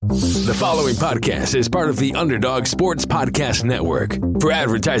The following podcast is part of the Underdog Sports Podcast Network. For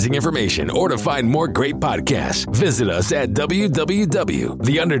advertising information or to find more great podcasts, visit us at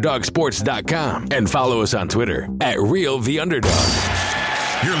www.theunderdogsports.com and follow us on Twitter at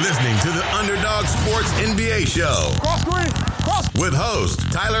RealTheUnderdog. You're listening to the Underdog Sports NBA Show with hosts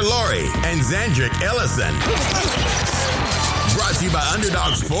Tyler Laurie and Zandrick Ellison. Brought to you by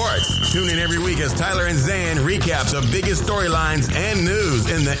Underdog Sports. Tune in every week as Tyler and Zan recap the biggest storylines and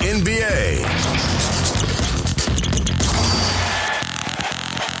news in the NBA.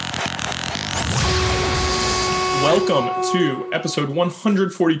 Welcome to episode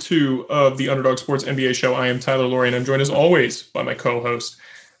 142 of the Underdog Sports NBA Show. I am Tyler Laurie, and I'm joined as always by my co-host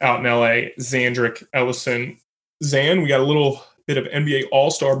out in LA, Zandrick Ellison. Zan, we got a little bit of NBA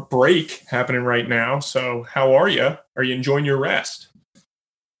All-Star break happening right now. So how are you? Are you enjoying your rest?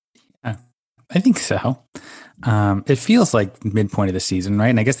 I think so. It feels like midpoint of the season, right?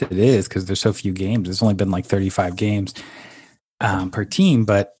 And I guess it is because there's so few games. There's only been like 35 games per team,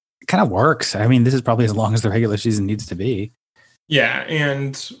 but it kind of works. I mean, this is probably as long as the regular season needs to be. Yeah,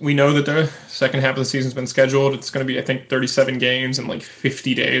 and we know that the second half of the season's been scheduled. It's going to be, I think, 37 games in like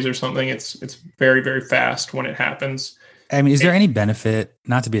 50 days or something. It's very, very fast when it happens. I mean, is there any benefit,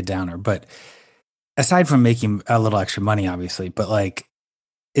 not to be a downer, but aside from making a little extra money, obviously, but like,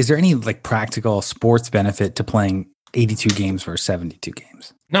 is there any like practical sports benefit to playing 82 games versus 72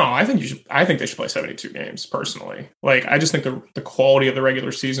 games? No, I think they should play 72 games personally. Like, I just think the quality of the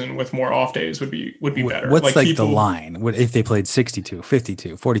regular season with more off days would be better. What's like the line? What if they played 62,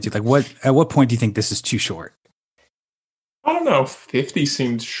 52, 42? Like at what point do you think this is too short? I don't know. 50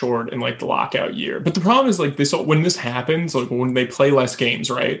 seemed short in like the lockout year. But the problem is like this, when this happens, like when they play less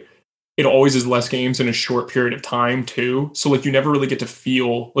games, right? It always is less games in a short period of time too. So like you never really get to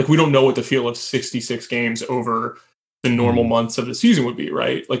feel like we don't know what the feel of 66 games over the normal months of the season would be,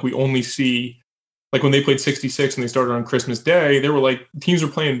 right? Like we only see like when they played 66 and they started on Christmas Day, they were like teams were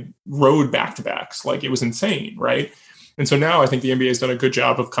playing road back-to-backs. Like it was insane, right? And so now I think the NBA has done a good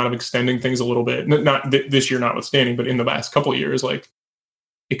job of kind of extending things a little bit, not this year notwithstanding, but in the last couple of years, like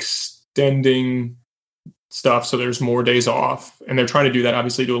extending stuff so there's more days off. And they're trying to do that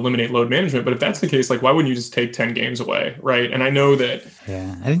obviously to eliminate load management. But if that's the case, like why wouldn't you just take 10 games away, right? And I know that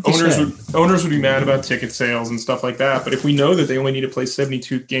I think owners would be mad about ticket sales and stuff like that. But if we know that they only need to play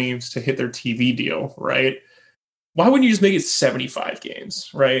 72 games to hit their TV deal, right? Why wouldn't you just make it 75 games,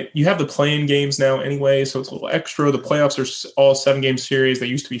 right? You have the play-in games now anyway, so it's a little extra. The playoffs are all 7-game series. They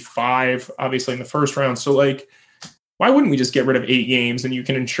used to be 5, obviously, in the first round. So, like, why wouldn't we just get rid of 8 games and you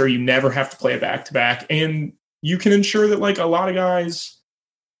can ensure you never have to play a back-to-back? And you can ensure that, like, a lot of guys,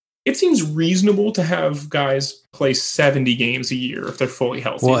 it seems reasonable to have guys play 70 games a year if they're fully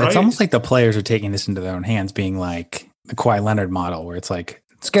healthy, Well, right? It's almost like the players are taking this into their own hands, being like the Kawhi Leonard model, where it's like,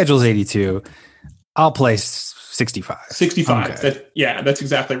 schedule's 82, I'll play 65. 65. Okay. That's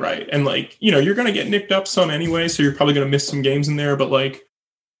exactly right. And like, you know, you're going to get nicked up some anyway, so you're probably going to miss some games in there. But like,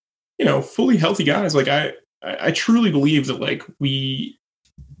 you know, fully healthy guys, like I truly believe that like we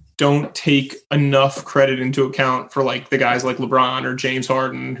don't take enough credit into account for like the guys like LeBron or James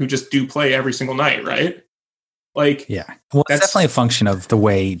Harden who just do play every single night, right? Like, yeah. Well, it's definitely a function of the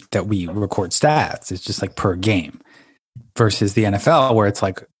way that we record stats. It's just like per game. Versus the NFL, where it's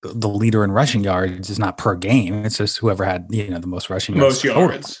like the leader in rushing yards is not per game; it's just whoever had the most rushing yards. The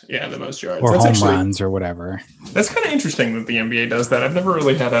most yards, or that's home runs, or whatever. That's kind of interesting that the NBA does that. I've never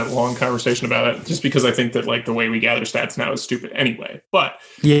really had a long conversation about it, just because I think that like the way we gather stats now is stupid anyway. But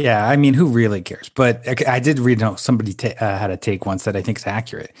yeah, I mean, who really cares? But I did read somebody had a take once that I think is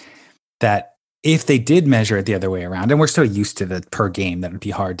accurate. That if they did measure it the other way around, and we're so used to the per game that it'd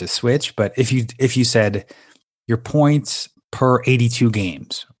be hard to switch. But if you said your points per 82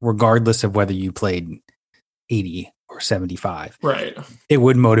 games, regardless of whether you played 80 or 75, right, it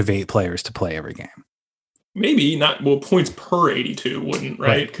would motivate players to play every game. Maybe not. Well, points per 82 wouldn't,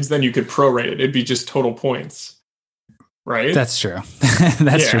 right? Because then you could prorate it. It'd be just total points, right? That's true.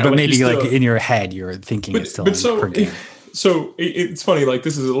 That's true. But like maybe like in your head, you're thinking it's still per game. So it's funny, like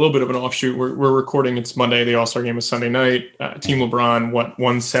this is a little bit of an offshoot. We're recording, it's Monday, the All-Star game is Sunday night. Team LeBron,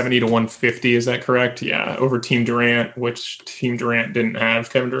 170 to 150, is that correct? Yeah, over Team Durant, which Team Durant didn't have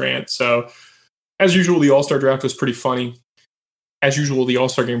Kevin Durant. So as usual, the All-Star draft was pretty funny. As usual, the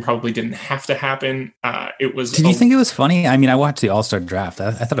All-Star game probably didn't have to happen. It was. Did you think it was funny? I mean, I watched the All-Star draft.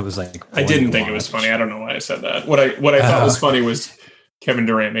 I thought it was like. I didn't think it was funny. I don't know why I said that. What I thought was funny was Kevin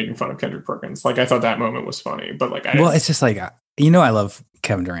Durant making fun of Kendrick Perkins. Like I thought that moment was funny, but like it's just like I love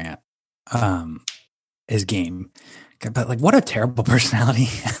Kevin Durant, his game, But like, what a terrible personality.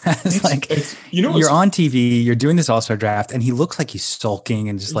 You're on TV, you're doing this All-Star draft, and he looks like he's sulking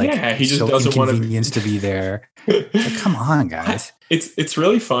and just like, he just doesn't want to be there. Like, come on, guys. It's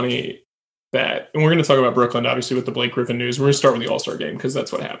really funny that, and we're going to talk about Brooklyn, obviously, with the Blake Griffin news. We're going to start with the All-Star game because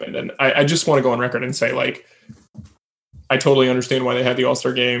that's what happened. And I just want to go on record and say, like, I totally understand why they had the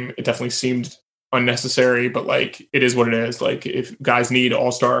All-Star game. It definitely seemed unnecessary, but like, it is what it is. Like, if guys need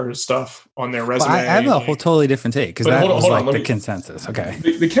All-Star stuff on their resume. I have a whole totally different take because that was like the consensus. Okay.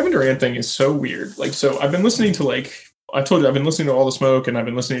 The Kevin Durant thing is so weird. Like, so I've been listening to, like, I told you, I've been listening to All the Smoke and I've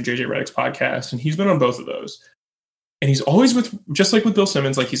been listening to JJ Redick's podcast, and he's been on both of those. And he's always with, just like with Bill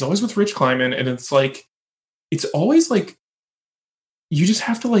Simmons, like he's always with Rich Kleiman. And it's like, it's always like, you just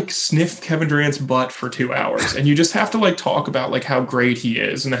have to like sniff Kevin Durant's butt for 2 hours. And you just have to like talk about like how great he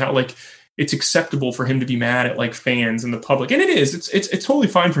is and how like it's acceptable for him to be mad at like fans and the public. And it is, it's totally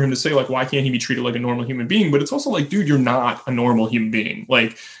fine for him to say like, why can't he be treated like a normal human being? But it's also like, dude, you're not a normal human being.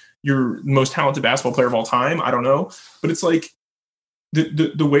 Like, you're the most talented basketball player of all time. I don't know. But it's like,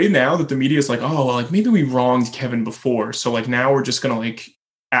 the way now that the media is like, oh, well, like maybe we wronged Kevin before, so like now we're just gonna like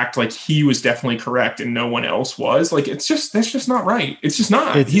act like he was definitely correct and no one else was. Like, that's just not right. It's just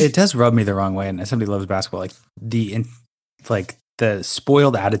not. It does rub me the wrong way, and somebody loves basketball, like the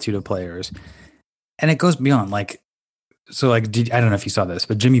spoiled attitude of players, and it goes beyond like. So like, I don't know if you saw this,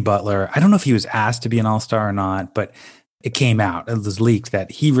 but Jimmy Butler, I don't know if he was asked to be an All-Star or not, but it came out, it was leaked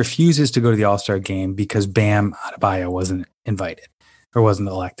that he refuses to go to the All-Star game because Bam Adebayo wasn't invited. Or wasn't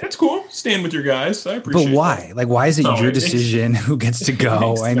elected. That's cool. Stand with your guys. I appreciate it. But why? That. Like, why is it your decision who gets to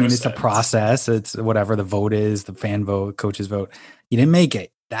go? I mean, it's a process. It's whatever the vote is, the fan vote, coach's vote. You didn't make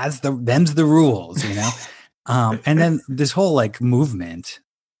it. Them's the rules, you know? And then this whole like movement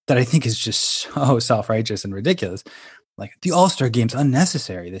that I think is just so self-righteous and ridiculous. Like, the All-Star game's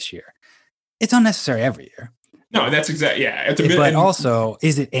unnecessary this year. It's unnecessary every year. No, that's exactly, yeah. But also,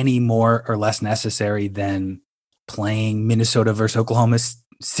 is it any more or less necessary than playing Minnesota versus Oklahoma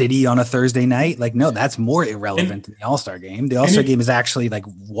City on a Thursday night? Like, no, that's more irrelevant than the All-Star game. The All-Star game is actually like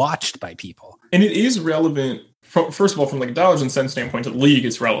watched by people. And it is relevant, first of all, from like a dollars and cents standpoint to the league,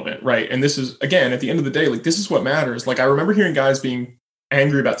 it's relevant, right? And this is, again, at the end of the day, like this is what matters. Like, I remember hearing guys being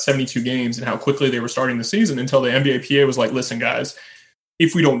angry about 72 games and how quickly they were starting the season until the NBA PA was like, listen, guys,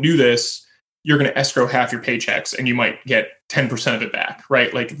 if we don't do this, you're going to escrow half your paychecks and you might get 10% of it back,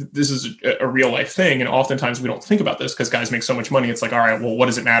 right? Like, this is a real life thing. And oftentimes we don't think about this because guys make so much money. It's like, all right, well, what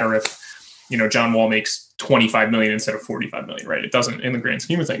does it matter if, you know, John Wall makes 25 million instead of 45 million, right? It doesn't in the grand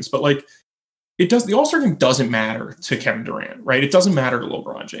scheme of things, but like it does. The All-Star game doesn't matter to Kevin Durant, right? It doesn't matter to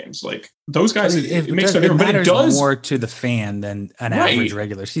LeBron James. Like those guys, it makes no difference, but it does more to the fan than an average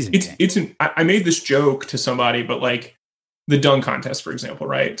regular season game. I made this joke to somebody, but like, the dunk contest, for example,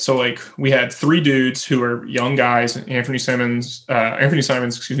 right? So like we had three dudes who are young guys, Anthony Simons,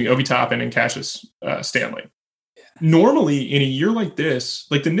 Obi Toppin, and Cassius Stanley. Yeah. Normally in a year like this,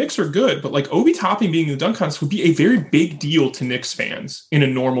 like the Knicks are good, but like Obi Toppin being in the dunk contest would be a very big deal to Knicks fans in a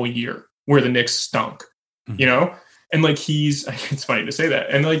normal year where the Knicks stunk, you know? And like it's funny to say that.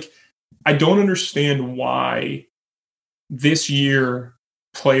 And like, I don't understand why this year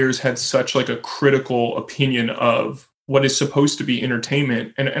players had such like a critical opinion of what is supposed to be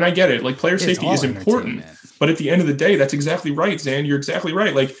entertainment. And I get it. Like, player safety is important, but at the end of the day, that's exactly right, Zan. You're exactly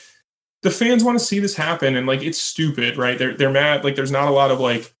right. Like, the fans want to see this happen, and like, it's stupid, right? They're mad. Like, there's not a lot of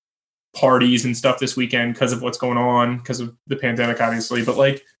like parties and stuff this weekend because of what's going on, because of the pandemic, obviously, but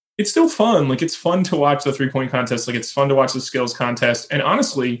like, it's still fun. Like, it's fun to watch the 3-point contest. Like, it's fun to watch the skills contest. And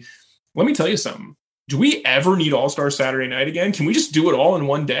honestly, let me tell you something. Do we ever need All-Star Saturday night again? Can we just do it all in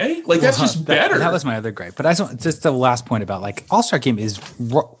one day? Like, that's just better. That was my other gripe. But just the last point about like All-Star game is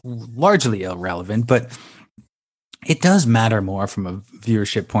largely irrelevant, but it does matter more from a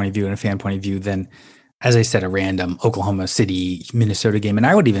viewership point of view and a fan point of view than, as I said, a random Oklahoma City, Minnesota game. And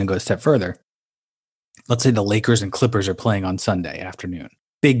I would even go a step further. Let's say the Lakers and Clippers are playing on Sunday afternoon.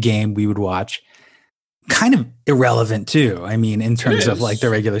 Big game we would watch. Kind of irrelevant too. I mean, in terms of like the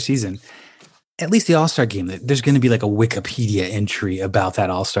regular season. At least the All-Star game, there's going to be like a Wikipedia entry about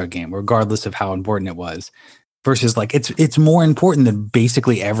that All-Star game, regardless of how important it was, versus like it's more important than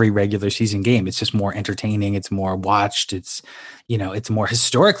basically every regular season game. It's just more entertaining. It's more watched. It's, you know, it's more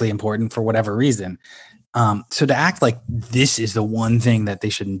historically important for whatever reason. So to act like this is the one thing that they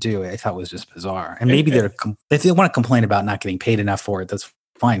shouldn't do, I thought was just bizarre. And maybe if they want to complain about not getting paid enough for it, that's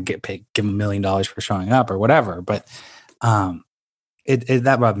fine. Get paid, give them $1 million for showing up or whatever. But,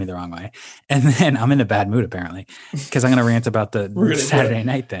 that rubbed me the wrong way. And then I'm in a bad mood, apparently, because I'm going to rant about the Saturday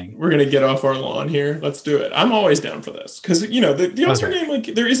night thing. We're going to get off our lawn here. Let's do it. I'm always down for this because, you know, the All-Star game,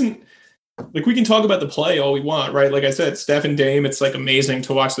 like, there isn't like we can talk about the play all we want, right? Like I said, Steph and Dame, it's like amazing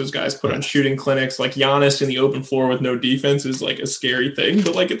to watch those guys put on shooting clinics. Like Giannis in the open floor with no defense is like a scary thing.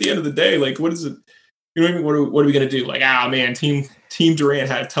 But like at the end of the day, like what is it? You know what I mean? What are we going to do? Like, man, Team Durant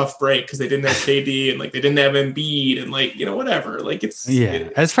had a tough break because they didn't have KD and like they didn't have Embiid and like, whatever. Like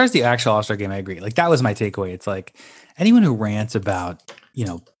as far as the actual All-Star game, I agree. Like that was my takeaway. It's like anyone who rants about,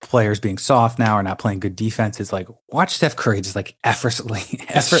 players being soft now or not playing good defense is like, watch Steph Curry just like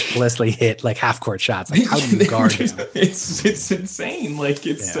effortlessly hit like half court shots. Like how do you guard him? It's insane. Like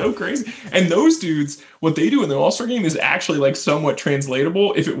it's so crazy. And those dudes, what they do in the All-Star game is actually like somewhat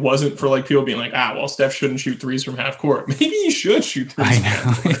translatable if it wasn't for like people being like, well, Steph shouldn't shoot threes from half court. Maybe he should shoot threes from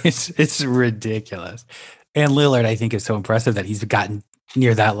half court. It's ridiculous. And Lillard, I think, is so impressive that he's gotten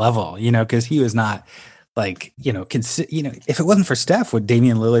near that level, because he was not like, if it wasn't for Steph, would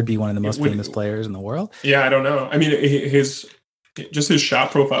Damian Lillard be one of the most famous players in the world? Yeah, I don't know. I mean, his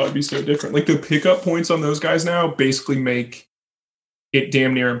shot profile would be so different. Like the pickup points on those guys now basically make it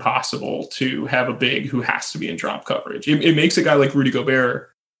damn near impossible to have a big who has to be in drop coverage. It makes a guy like Rudy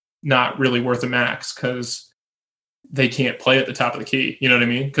Gobert not really worth a max because they can't play at the top of the key. You know what I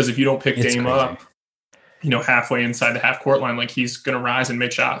mean? Because if you don't pick Dame up, halfway inside the half court line, like he's going to rise and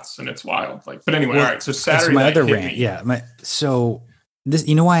make shots, and it's wild. Like, but anyway, all right. So Saturday my night other rant, so this,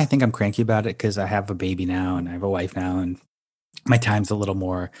 why I think I'm cranky about it? Because I have a baby now and I have a wife now, and my time's a little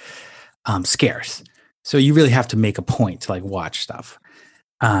more scarce. So you really have to make a point to like watch stuff.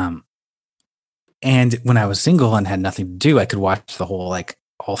 And when I was single and had nothing to do, I could watch the whole like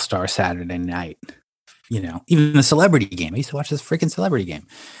All-Star Saturday night. Even the celebrity game. I used to watch this freaking celebrity game.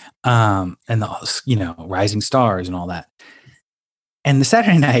 And the, Rising Stars and all that. And the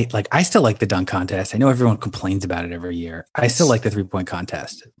Saturday night, like I still like the dunk contest. I know everyone complains about it every year. I still like the 3-point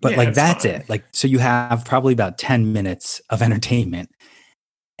contest, but that's fine. It. Like, so you have probably about 10 minutes of entertainment.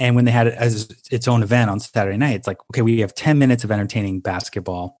 And when they had it as its own event on Saturday night, it's like, okay, we have 10 minutes of entertaining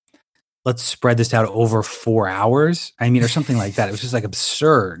basketball. Let's spread this out over 4 hours. I mean, or something like that. It was just like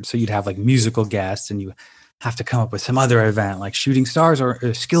absurd. So you'd have like musical guests and you have to come up with some other event like shooting stars or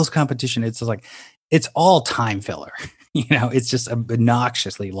a skills competition. It's just like, it's all time filler, it's just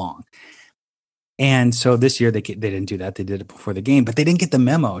obnoxiously long. And so this year they didn't do that. They did it before the game, but they didn't get the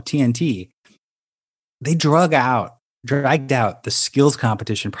memo. TNT, they dragged out the skills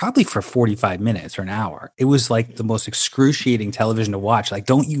competition probably for 45 minutes or an hour. It was like the most excruciating television to watch. Like,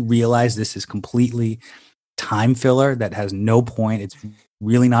 don't you realize this is completely time filler that has no point? It's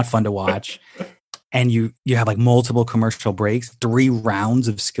really not fun to watch. And you have like multiple commercial breaks, 3 rounds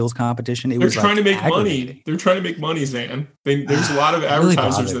of skills competition. They're trying to make money. They're trying to make money, Zan. There's a lot of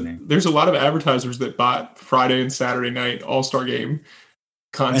advertisers there's a lot of advertisers that bought Friday and Saturday night All-Star game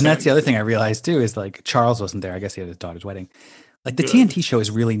content. And that's the other thing I realized too is like Charles wasn't there. I guess he had his daughter's wedding. Like the TNT show is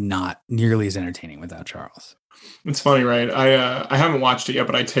really not nearly as entertaining without Charles. It's funny, right? I haven't watched it yet,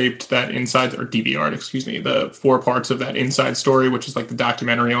 but I taped that inside or DVR'd, the 4 parts of that Inside Story, which is like the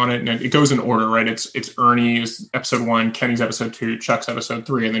documentary on it, and it goes in order, right? It's Ernie's episode 1, Kenny's episode 2, Chuck's episode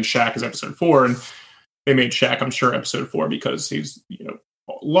 3, and then Shaq is episode 4. And they made Shaq, I'm sure, episode 4 because he's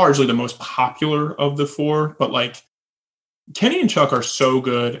largely the most popular of the 4. But like Kenny and Chuck are so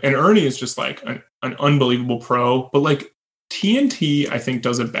good, and Ernie is just like an unbelievable pro. But like TNT, I think,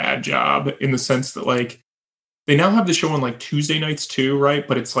 does a bad job in the sense that like they now have the show on like Tuesday nights too, right?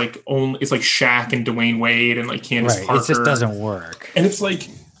 But it's like Shaq and Dwayne Wade and like Candace Parker. It just doesn't work. And it's like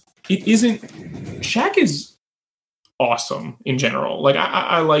it isn't. Shaq is awesome in general. Like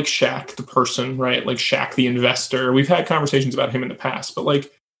I like Shaq the person, right? Like Shaq the investor. We've had conversations about him in the past, but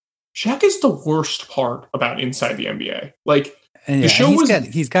like Shaq is the worst part about Inside the NBA. Like the show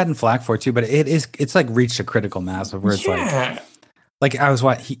he's gotten flack for it too, but it's like reached a critical mass of where it's like I was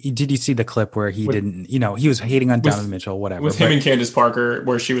did you see the clip where he didn't, he was hating on Donovan Mitchell, whatever. With him and Candace Parker,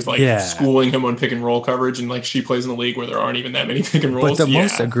 where she was like schooling him on pick and roll coverage, and like she plays in a league where there aren't even that many pick and rolls. But the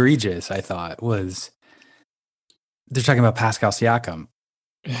most egregious, I thought, was they're talking about Pascal Siakam.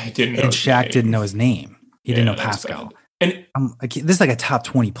 I didn't know. And Shaq didn't know his name. He didn't know Pascal. Bad. And this is like a top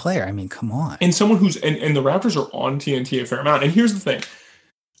 20 player. I mean, come on. And someone who's and the Raptors are on TNT a fair amount. And here's the thing.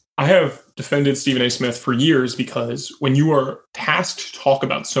 I have defended Stephen A. Smith for years because when you are tasked to talk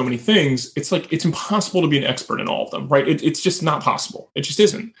about so many things, it's like it's impossible to be an expert in all of them, right? It's just not possible. It just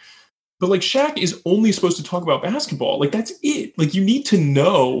isn't. But like Shaq is only supposed to talk about basketball. Like that's it. Like you need to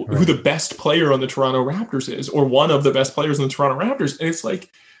know who the best player on the Toronto Raptors is, or one of the best players on the Toronto Raptors. And it's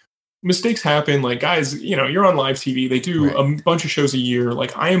like mistakes happen. Like guys, you're on live TV. They do a bunch of shows a year.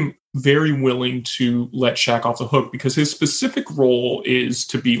 Like I am very willing to let Shaq off the hook because his specific role is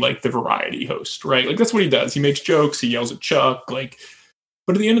to be like the variety host, right? Like that's what he does. He makes jokes. He yells at Chuck. Like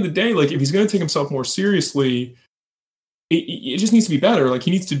But at the end of the day, like if he's going to take himself more seriously, it just needs to be better. Like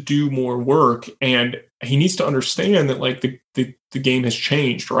he needs to do more work, and he needs to understand that like the game has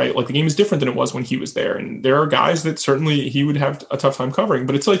changed, right? Like the game is different than it was when he was there. And there are guys that certainly he would have a tough time covering,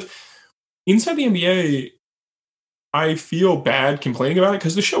 but it's like inside the NBA, I feel bad complaining about it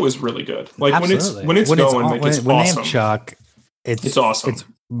because the show is really good. Like Absolutely. when it's going, like it's when awesome. They have Chuck, it's awesome. It's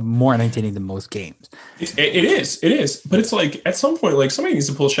more entertaining than most games. It is. But it's like at some point, like somebody needs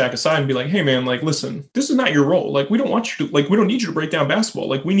to pull Shaq aside and be like, "Hey, man, like listen, this is not your role. Like we don't want you to, like we don't need you to break down basketball.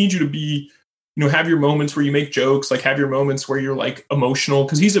 Like we need you to be, you know, have your moments where you make jokes, like have your moments where you're like emotional."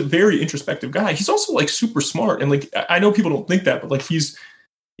 Because he's a very introspective guy. He's also like super smart, and like I know people don't think that, but like he's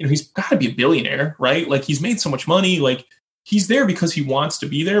got to be a billionaire, right? Like he's made so much money, like. He's there because he wants to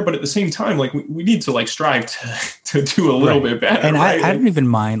be there, but at the same time, like we need to like strive to do a little bit better. And right? I don't even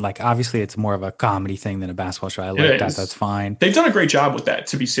mind. Like obviously, it's more of a comedy thing than a basketball show. I like that. That's fine. They've done a great job with that.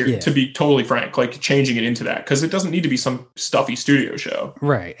 To be serious, to be totally frank, like changing it into that because it doesn't need to be some stuffy studio show.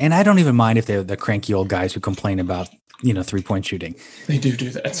 Right. And I don't even mind if they're the cranky old guys who complain about 3-point shooting. They do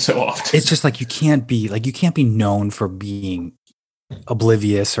that so often. It's just like you can't be known for being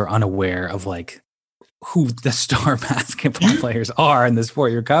oblivious or unaware of like who the star basketball players are in the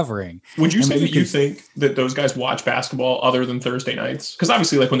sport you're covering. Would you say that you think that those guys watch basketball other than Thursday nights? Because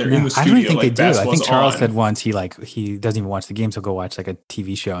obviously, like when they're in the studio, I don't think they do. I think Charles on. said once he doesn't even watch the games. He'll go watch like a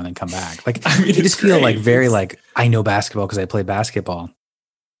TV show and then come back. Like I mean, you just feel like very like I know basketball because I play basketball.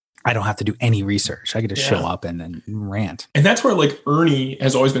 I don't have to do any research. I get to show up and then rant. And that's where like Ernie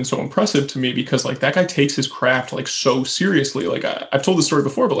has always been so impressive to me because like that guy takes his craft like so seriously. Like I've told this story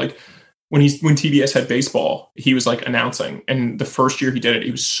before, but like when TBS had baseball, he was like announcing, and the first year he did it,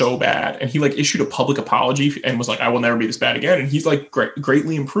 he was so bad, and he like issued a public apology and was like, "I will never be this bad again." And he's like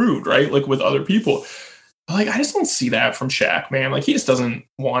greatly improved, right? Like with other people. But like I just don't see that from Shaq, man. Like he just doesn't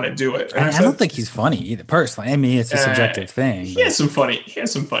want to do it. And I don't think he's funny either, personally. I mean, it's a subjective thing. He has some funny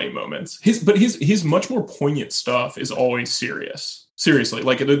moments. His much more poignant stuff is always serious. Seriously,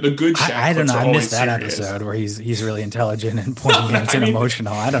 like the good Shaq. I don't know. I missed that serious. Episode where he's really intelligent and poignant and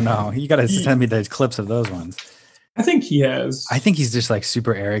emotional. I don't know. You got to send me the clips of those ones. I think he has. I think he's just like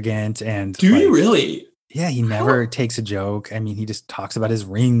super arrogant and. Do you really? Yeah, he never takes a joke. I mean, he just talks about his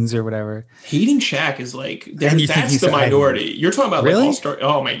rings or whatever. Hating Shaq is like that's the minority. You're talking about really? Like all-star.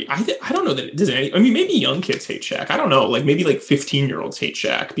 Oh my! I don't know that it does any. I mean, maybe young kids hate Shaq. I don't know. Like maybe like 15-year-olds hate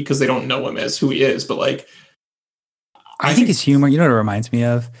Shaq because they don't know him as who he is. But like. I think his humor, you know what it reminds me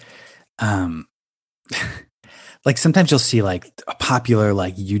of? Like sometimes you'll see like a popular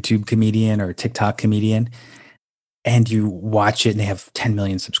like YouTube comedian or TikTok comedian and you watch it and they have 10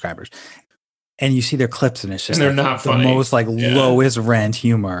 million subscribers and you see their clips and it's just they're not funny. The most like lowest rent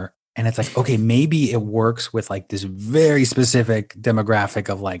humor. And it's like, okay, maybe it works with like this very specific demographic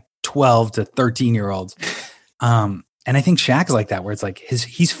of like 12 to 13-year-olds. And I think Shaq's like that, where it's like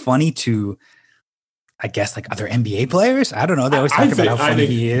he's funny to, I guess, like other NBA players. I don't know. They always talk about how funny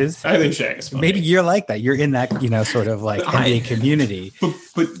he is. I think Shaq is funny. Maybe you're like that. You're in that, sort of like NBA community.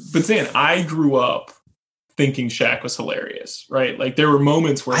 But Zan, I grew up thinking Shaq was hilarious, right? Like there were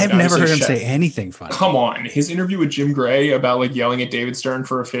moments where I've never heard him say anything funny. Come on, his interview with Jim Gray about like yelling at David Stern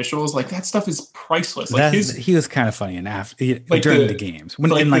for officials, like that stuff is priceless. Like he was kind of funny enough like during the games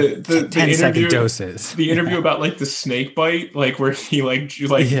when in like 10-second doses. The interview about like the snake bite, like where he like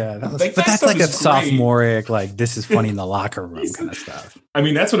but that's like a sophomoric like this is funny in the locker room kind of stuff. I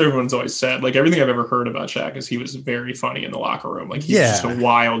mean, that's what everyone's always said. Like everything I've ever heard about Shaq is he was very funny in the locker room. Like he's just a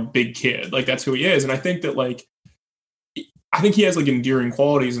wild big kid. Like that's who he is. And I think that like I think he has like endearing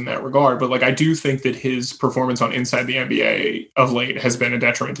qualities in that regard, but like I do think that his performance on Inside the NBA of late has been a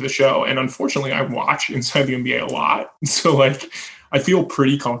detriment to the show. And unfortunately, I watch Inside the NBA a lot. So like I feel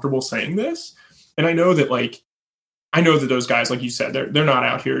pretty comfortable saying this. And I know that those guys, like you said, they're not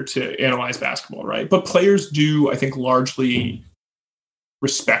out here to analyze basketball, right? But players do, I think, largely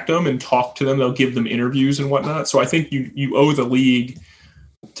respect them and talk to them. They'll give them interviews and whatnot. So I think you owe the league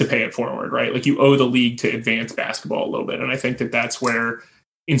to pay it forward, right? Like you owe the league to advance basketball a little bit. And I think that that's where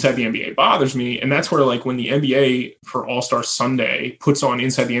Inside the NBA bothers me. And that's where like when the NBA for All-Star Sunday puts on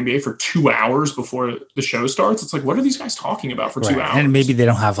Inside the NBA for 2 hours before the show starts, it's like, what are these guys talking about for 2 hours? And maybe they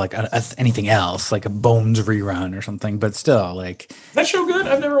don't have like anything else, like a Bones rewrun or something, but still like. That show good?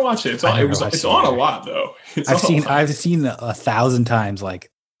 I've never watched it. It's on a lot though. I've seen 1,000 times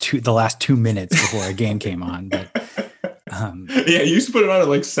like the last 2 minutes before a game came on, but yeah, you used to put it on at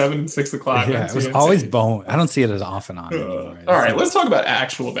like 7, 6 o'clock. Yeah, it was always Bone. I don't see it as often on anymore. All right, let's talk about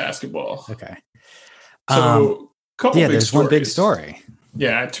actual basketball. Okay. So, there's one big story.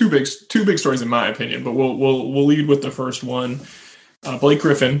 Yeah, two big stories in my opinion, but we'll lead with the first one. Blake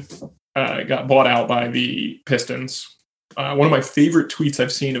Griffin got bought out by the Pistons. One of my favorite tweets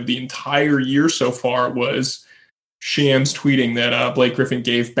I've seen of the entire year so far was Shams tweeting that Blake Griffin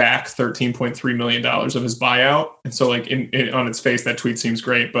gave back $13.3 million of his buyout. And so like on its face, that tweet seems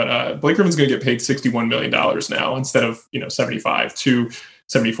great, but Blake Griffin's going to get paid $61 million now instead of, 75 to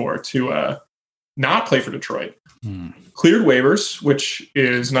 74 to not play for Detroit. Cleared waivers, which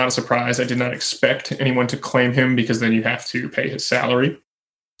is not a surprise. I did not expect anyone to claim him because then you have to pay his salary,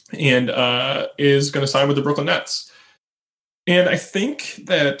 and is going to sign with the Brooklyn Nets. And I think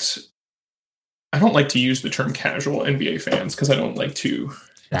that I don't like to use the term casual NBA fans because I don't like to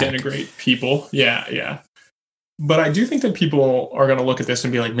denigrate people. Yeah. But I do think that people are going to look at this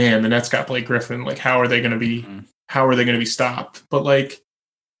and be like, man, the Nets got Blake Griffin. Like, how are they going to be stopped? But like,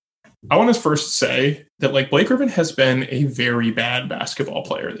 I want to first say that like Blake Griffin has been a very bad basketball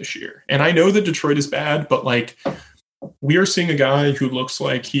player this year. And I know that Detroit is bad, but like we are seeing a guy who looks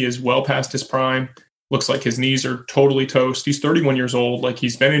like he is well past his prime. Looks like his knees are totally toast. He's 31 years old. Like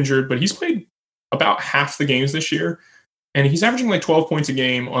he's been injured, but he's played about half the games this year. And he's averaging like 12 points a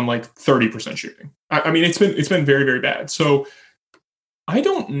game on like 30% shooting. I mean, it's been very, very bad. So I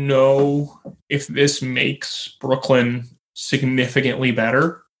don't know if this makes Brooklyn significantly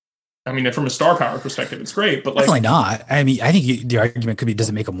better. I mean, from a star power perspective, it's great, but like, definitely not. I mean, I think the argument could be, does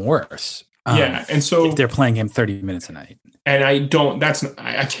it make them worse? And so if they're playing him 30 minutes a night. And I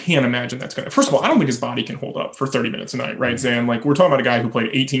can't imagine that's going to, first of all, I don't think his body can hold up for 30 minutes a night, right, Zan? Like we're talking about a guy who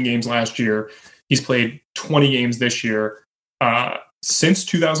played 18 games last year. He's played 20 games this year. Since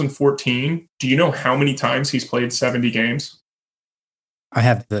 2014, do you know how many times he's played 70 games? I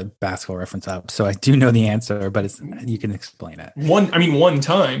have the basketball reference up, so I do know the answer, but you can explain it. One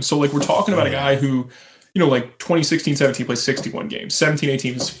time. So like we're talking about a guy who, like 2016, 17 plays 61 games, 17,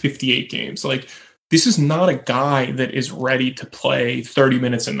 18 is 58 games. Like this is not a guy that is ready to play 30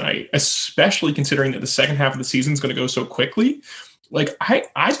 minutes a night, especially considering that the second half of the season is going to go so quickly. Like I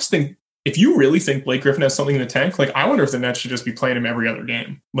just think if you really think Blake Griffin has something in the tank, like I wonder if the Nets should just be playing him every other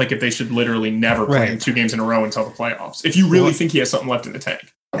game. Like if they should literally never play him 2 games in a row until the playoffs. If you really think he has something left in the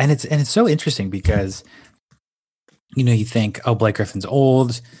tank. And it's so interesting because, you think, oh, Blake Griffin's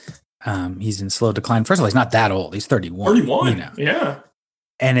old. He's in slow decline. First of all, he's not that old. He's 31. 31, yeah.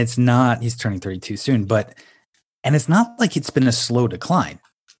 And it's not, he's turning 32 soon, and it's not like it's been a slow decline.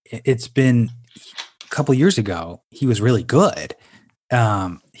 It's been a couple years ago, he was really good.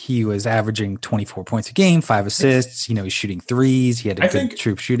 He was averaging 24 points a game, 5 assists. He's shooting threes. He had a good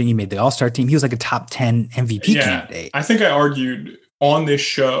troop shooting. He made the All-Star team. He was like a top 10 MVP candidate. I think I argued on this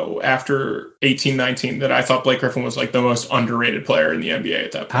show after 18-19 that I thought Blake Griffin was like the most underrated player in the NBA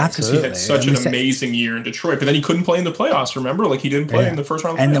at that point because he had such an amazing year in Detroit. But then he couldn't play in the playoffs. Remember, like he didn't play in the first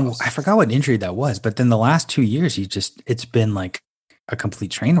round. And then I forgot what injury that was. But then the last 2 years, it's been like a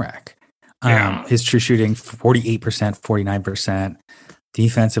complete train wreck. His true shooting 48%, 49%.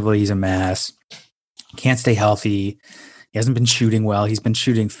 Defensively, he's a mess. Can't stay healthy. He hasn't been shooting well. He's been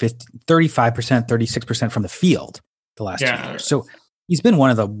shooting 35%, 36% from the field the last 2 years. So he's been one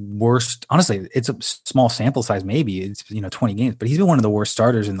of the worst. Honestly, it's a small sample size. Maybe it's 20 games, but he's been one of the worst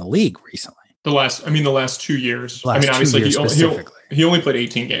starters in the league recently. The last 2 years. Obviously, he only played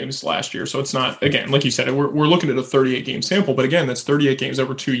 18 games last year, so it's not, again, like you said, we're looking at a 38 game sample. But again, that's 38 games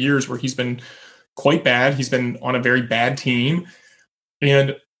over 2 years where he's been quite bad. He's been on a very bad team.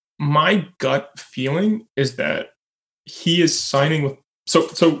 And my gut feeling is that he is signing with. So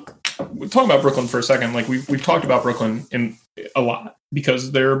we're talking about Brooklyn for a second. Like we've talked about Brooklyn in a lot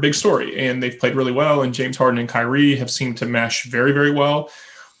because they're a big story and they've played really well. And James Harden and Kyrie have seemed to mesh very, very well.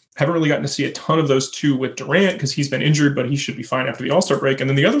 Haven't really gotten to see a ton of those two with Durant because he's been injured, but he should be fine after the All-Star break. And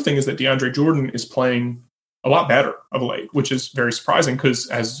then the other thing is that DeAndre Jordan is playing a lot better of late, which is very surprising because,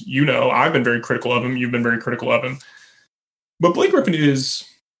 as you know, I've been very critical of him. You've been very critical of him. But Blake Griffin is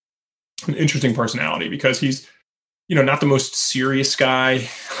an interesting personality because he's, not the most serious guy.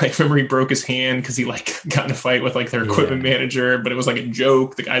 Like, remember he broke his hand because he got in a fight with their equipment manager, but it was like a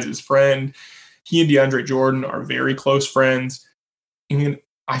joke. The guy's his friend. He and DeAndre Jordan are very close friends. And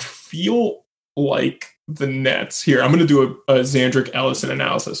I feel like the Nets here, I'm going to do a Zandrick Ellison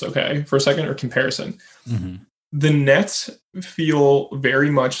analysis, okay, for a second, or comparison. Mm-hmm. The Nets feel very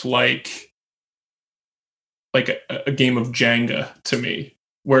much like a game of Jenga to me,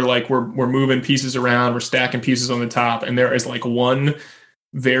 where we're moving pieces around, we're stacking pieces on the top, and there is one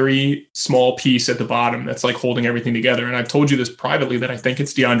very small piece at the bottom that's holding everything together. And I've told you this privately that I think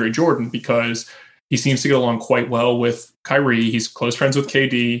it's DeAndre Jordan because he seems to get along quite well with Kyrie. He's close friends with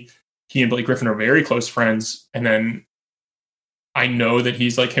KD. He and Blake Griffin are very close friends. And then I know that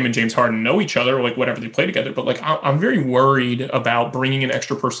he's like him and James Harden know each other, like whatever they play together. But like, I'm very worried about bringing an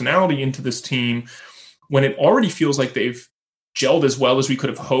extra personality into this team when it already feels like they've gelled as well as we could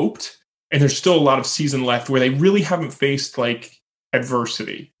have hoped. And there's still a lot of season left where they really haven't faced like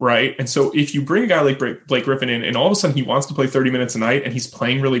adversity, right? And so if you bring a guy like Blake Griffin in and all of a sudden he wants to play 30 minutes a night and he's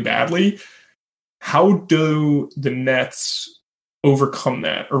playing really badly, how do the Nets overcome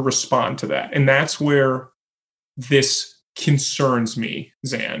that or respond to that? And that's where this concerns me,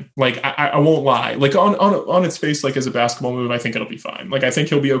 Zan. Like, I won't lie. Like on its face, like as a basketball move, I think it'll be fine. Like, I think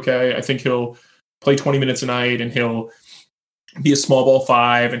he'll be okay. I think he'll play 20 minutes a night and he'll be a small ball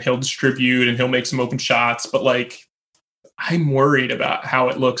 5 and he'll distribute and he'll make some open shots. But like, I'm worried about how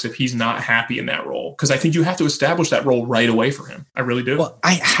it looks if he's not happy in that role. Because I think you have to establish that role right away for him. I really do. Well,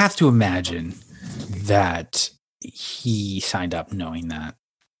 I have to imagine that he signed up knowing that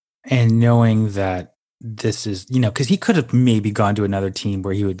and knowing that this is, because he could have maybe gone to another team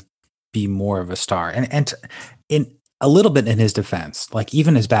where he would be more of a star. And in a little bit in his defense, like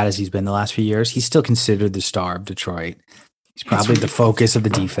even as bad as he's been the last few years, he's still considered the star of Detroit. He's probably the focus of the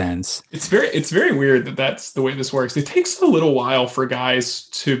defense. It's very weird that that's the way this works. It takes a little while for guys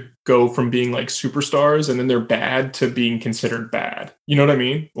to go from being like superstars and then they're bad to being considered bad. You know what I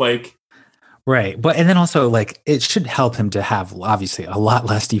mean? Like, right. But, and then also like, it should help him to have obviously a lot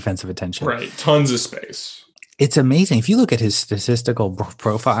less defensive attention. Right. Tons of space. It's amazing. If you look at his statistical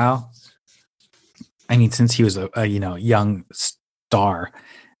profile, I mean, since he was a young star,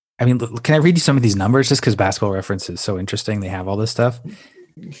 I mean, can I read you some of these numbers just because Basketball Reference is so interesting? They have all this stuff.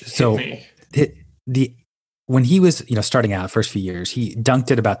 So when he was, starting out first few years, he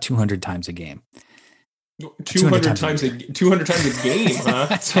dunked it about 200 times a game. 200 times a game, huh?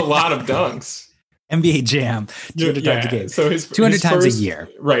 That's a lot of dunks. NBA Jam, 200 times a game. So his 200 times a year.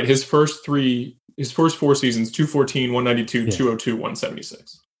 Right. His first 4 seasons, 214, 192, 202,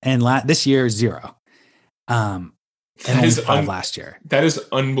 176. And this year, 0. And only 5 last year. That is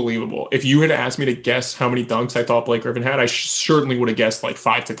unbelievable. If you had asked me to guess how many dunks I thought Blake Griffin had, I certainly would have guessed like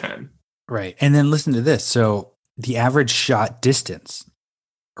 5 to 10. Right. And then listen to this. So the average shot distance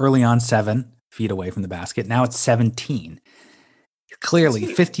early on 7 feet away from the basket. Now it's 17. Clearly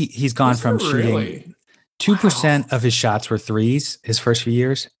 50. He's gone from shooting 2% of his shots were threes his first few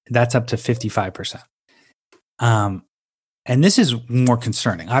years. That's up to 55%. And this is more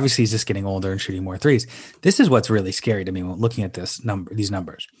concerning. Obviously, he's just getting older and shooting more threes. This is what's really scary to me when looking at these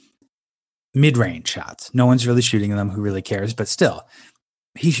numbers. Mid-range shots. No one's really shooting them. Who really cares? But still,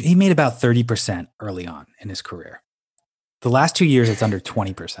 he made about 30% early on in his career. The last 2 years, it's under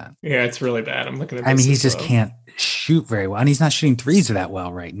 20%. Yeah, it's really bad. I'm looking at this. I mean, he just can't shoot very well. And he's not shooting threes that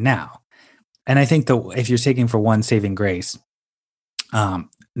well right now. And I think if you're taking for one saving grace,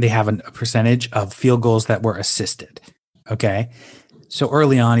 they have a percentage of field goals that were assisted. Okay. So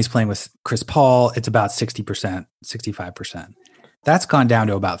early on, he's playing with Chris Paul. It's about 60%, 65%. That's gone down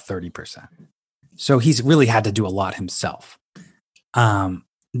to about 30%. So he's really had to do a lot himself.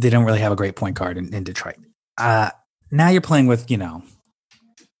 They don't really have a great point guard in Detroit. Now you're playing with,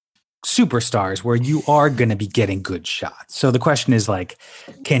 superstars where you are going to be getting good shots. So the question is like,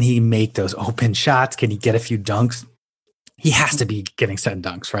 can he make those open shots? Can he get a few dunks? He has to be getting set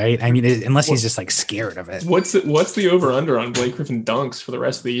dunks, right? I mean, unless he's just like scared of it. What's the over under on Blake Griffin dunks for the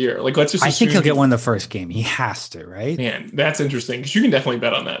rest of the year? Like, let's just. I think he'll get one the first game. He has to, right? Man, that's interesting because you can definitely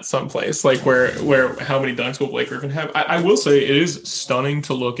bet on that someplace. Like where how many dunks will Blake Griffin have? I will say it is stunning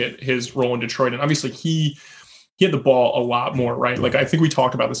to look at his role in Detroit, and obviously he had the ball a lot more, right? Like I think we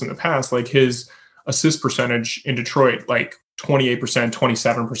talked about this in the past. Like his assist percentage in Detroit, like 28%,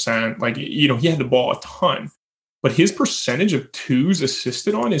 27%. Like he had the ball a ton. But his percentage of twos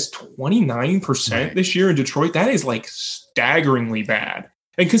assisted on is 29% this year in Detroit. That is like staggeringly bad.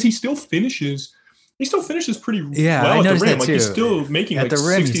 And because he still finishes pretty well at the rim. Like he's still making like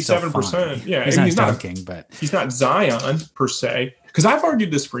 67%. Yeah, he's not dunking, but he's not Zion per se. Because I've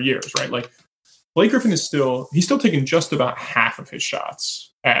argued this for years, right? Like Blake Griffin he's still taking just about half of his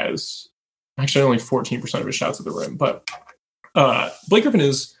shots as actually only 14% of his shots at the rim. But Blake Griffin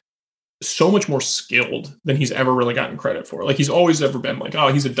is so much more skilled than he's ever really gotten credit for. Like he's always ever been like,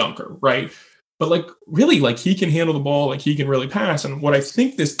 oh, he's a dunker, right? But like really, like he can handle the ball, like he can really pass. And what I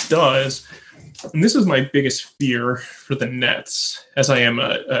think this does, and this is my biggest fear for the Nets, as I am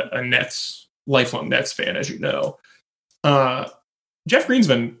a lifelong Nets fan, as you know. Jeff Green's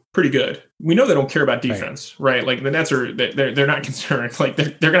been pretty good. We know they don't care about defense, right? Like the Nets they're not concerned. Like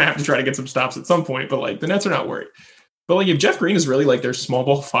they're gonna have to try to get some stops at some point, but like the Nets are not worried. But like if Jeff Green is really like their small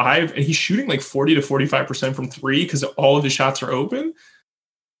ball 5 and he's shooting like 40 to 45% from 3 because all of his shots are open,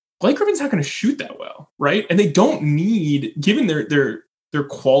 Blake Griffin's not going to shoot that well, right? And they don't need, given their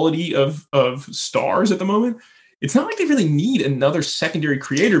quality of stars at the moment, it's not like they really need another secondary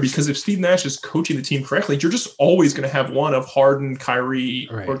creator, because if Steve Nash is coaching the team correctly, you're just always going to have one of Harden, Kyrie,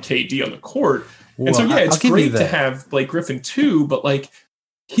 or KD on the court. Well, and so, yeah, it's great to have Blake Griffin too, but like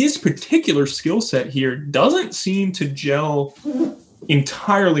his particular skill set here doesn't seem to gel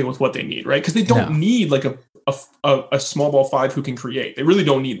entirely with what they need, right? Because they don't need like a small ball five who can create. They really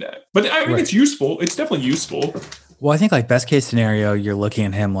don't need that. But I mean, it's useful. It's definitely useful. Well, I think like best case scenario, you're looking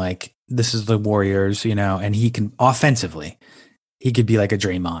at him like this is the Warriors, you know, and he can offensively, he could be like a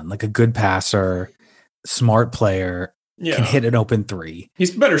Draymond, like a good passer, smart player, can hit an open three.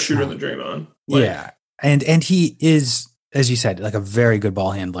 He's a better shooter than Draymond. And he is, as you said, like a very good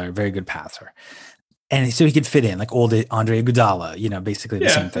ball handler, very good passer. And so he could fit in like old Andre Iguodala, you know, basically the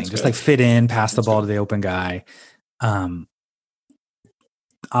same thing. Just like fit in, pass the ball to the open guy.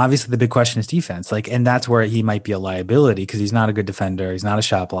 Obviously the big question is defense. Like, and that's where he might be a liability because he's not a good defender. He's not a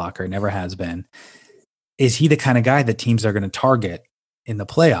shot blocker, never has been. Is he the kind of guy that teams are going to target in the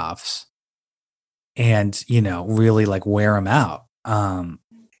playoffs and, you know, really like wear him out?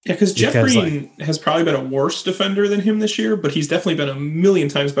 Because Jeff Green has probably been a worse defender than him this year, but he's definitely been a million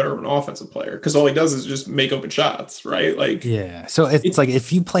times better of an offensive player because all he does is just make open shots, right? Like, yeah. So it's like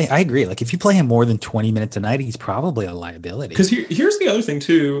if you play, I agree. Like if you play him more than 20 minutes a night, he's probably a liability. Because here's the other thing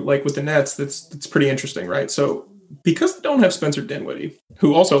too, like with the Nets, that's pretty interesting, right? So because they don't have Spencer Dinwiddie,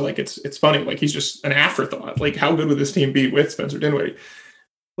 who also like it's funny, like he's just an afterthought. Like how good would this team be with Spencer Dinwiddie?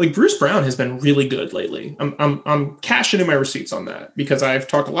 Like Bruce Brown has been really good lately. I'm cashing in my receipts on that because I've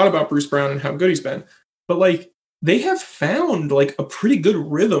talked a lot about Bruce Brown and how good he's been. But like they have found like a pretty good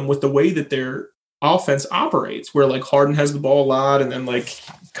rhythm with the way that their offense operates, where like Harden has the ball a lot, and then like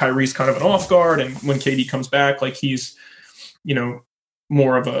Kyrie's kind of an off guard, and when KD comes back, like he's, you know,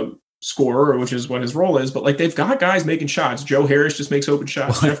 more of a scorer, which is what his role is. But like they've got guys making shots. Joe Harris just makes open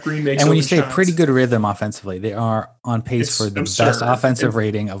shots. Jeff Green makes. And when open you say shots. Pretty good rhythm offensively, they are on pace for the best offensive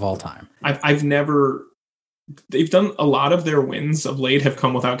rating of all time. They've done a lot of their wins of late have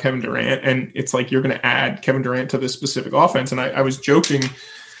come without Kevin Durant, and it's like you're going to add Kevin Durant to this specific offense. And I was joking.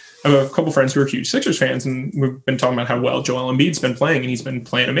 I have a couple friends who are huge Sixers fans, and we've been talking about how well Joel Embiid's been playing, and he's been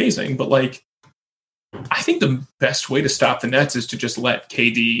playing amazing. But like, I think the best way to stop the Nets is to just let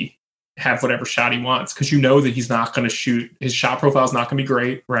KD have whatever shot he wants, because you know that he's not going to shoot. His shot profile is not going to be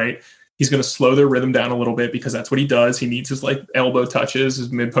great, right? He's going to slow their rhythm down a little bit because that's what he does. He needs his like elbow touches,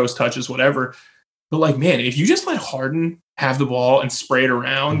 his mid post touches, whatever. But like, man, if you just let Harden have the ball and spray it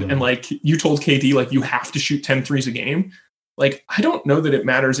around, and like you told KD, like you have to shoot 10 threes a game, like I don't know that it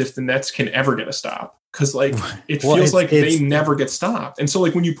matters if the Nets can ever get a stop, because like it feels like they never get stopped. And so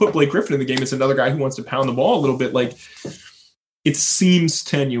like when you put Blake Griffin in the game, it's another guy who wants to pound the ball a little bit. Like it seems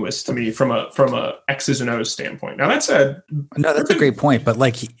tenuous to me from a X's and O's standpoint. Now that said, no, that's a great point. But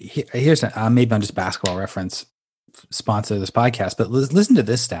like, here's maybe I'm just Basketball Reference sponsor of this podcast, but listen to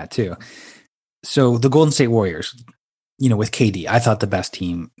this stat too. So the Golden State Warriors, you know, with KD, I thought the best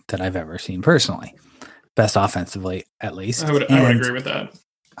team that I've ever seen personally, best offensively at least. I would agree with that.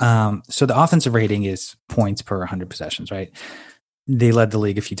 So the offensive rating is points per 100 possessions, right? They led the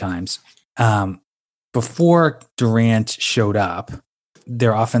league a few times. Before Durant showed up,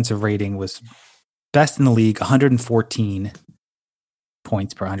 their offensive rating was best in the league, 114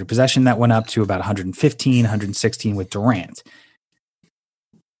 points per 100 possession. That went up to about 115, 116 with Durant.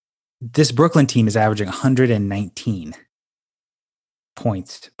 This Brooklyn team is averaging 119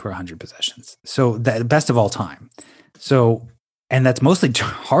 points per 100 possessions. So the best of all time. So, and that's mostly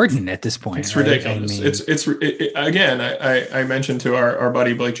Harden at this point. It's ridiculous. I mean, again, I mentioned to our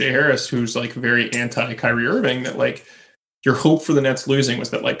buddy Blake J. Harris, who's like very anti Kyrie Irving, that like your hope for the Nets losing was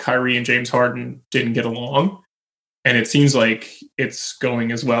that like Kyrie and James Harden didn't get along. And it seems like it's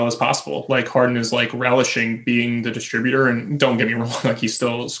going as well as possible. Like Harden is like relishing being the distributor, and don't get me wrong, like he's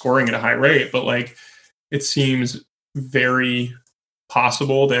still scoring at a high rate, but like it seems very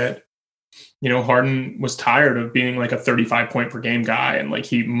possible that, you know, Harden was tired of being like a 35 point per game guy, and like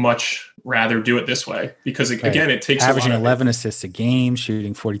he much rather do it this way because again, it takes averaging 11 assists a game,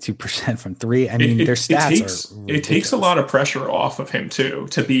 shooting 42% from three. I mean, their stats it takes a lot of pressure off of him too,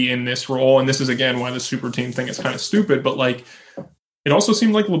 to be in this role. And this is again, why the super team thing is kind of stupid, but like, it also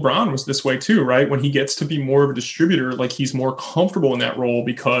seemed like LeBron was this way too, right? When he gets to be more of a distributor, like he's more comfortable in that role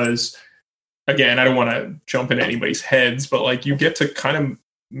because again, I don't want to jump into anybody's heads, but like you get to kind of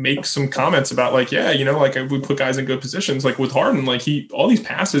make some comments about like, yeah, you know, like we put guys in good positions, like with Harden, like all these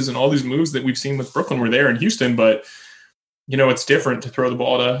passes and all these moves that we've seen with Brooklyn were there in Houston, but you know, it's different to throw the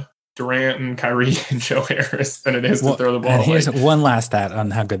ball to Durant and Kyrie and Joe Harris than it is to throw the ball. And here's one last stat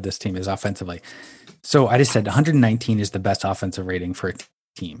on how good this team is offensively. So I just said 119 is the best offensive rating for a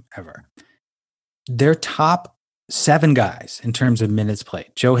team ever. Their top 7 guys in terms of minutes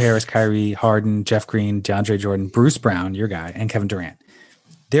played: Joe Harris, Kyrie, Harden, Jeff Green, DeAndre Jordan, Bruce Brown, your guy, and Kevin Durant.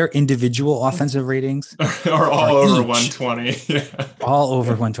 Their individual offensive ratings are all over 120. Yeah. All over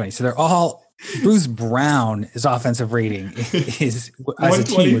 120. So they're all Bruce Brown's offensive rating is as a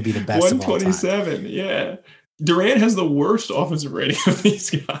team would be the best 127. Yeah. Durant has the worst offensive rating of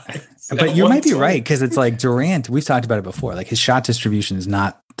these guys. But you might be right, because it's like Durant, we've talked about it before. Like his shot distribution is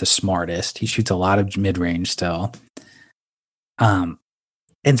not the smartest. He shoots a lot of mid-range still.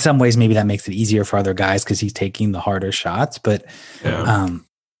 In some ways, maybe that makes it easier for other guys because he's taking the harder shots. But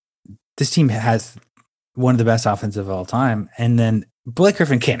this team has one of the best offensive of all time. And then Blake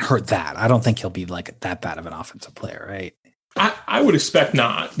Griffin can't hurt that. I don't think he'll be like that bad of an offensive player, right? I would expect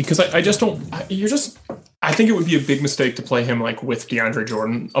not, because I just don't. I think it would be a big mistake to play him like with DeAndre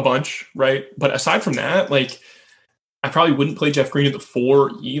Jordan a bunch, right? But aside from that, like I probably wouldn't play Jeff Green at the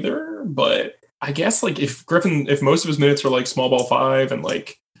 4 either. But I guess like if most of his minutes are like small ball 5, and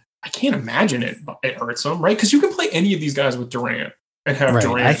like I can't imagine it hurts him, right? Because you can play any of these guys with Durant and have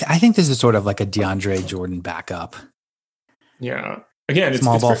Durant. I think this is sort of like a DeAndre Jordan backup. Yeah. Again,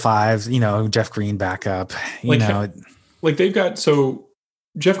 small ball 5s, Jeff Green backup, Like they've got, so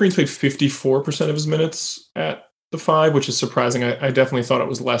Jeff Green's played 54% of his minutes at the 5, which is surprising. I definitely thought it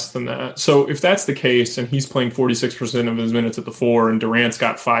was less than that. So if that's the case, and he's playing 46% of his minutes at the 4, and Durant's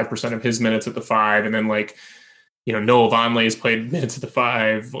got 5% of his minutes at the 5, and then Noah Vonleh's played minutes at the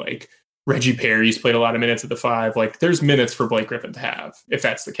 5, like Reggie Perry's played a lot of minutes at the 5. Like there's minutes for Blake Griffin to have if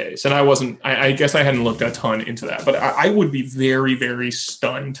that's the case. And I guess I hadn't looked a ton into that, but I would be very, very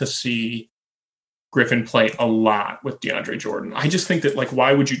stunned to see Griffin play a lot with DeAndre Jordan. I just think that, like,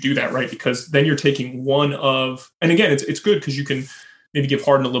 why would you do that, right? Because then you're taking one of, and again, it's good because you can maybe give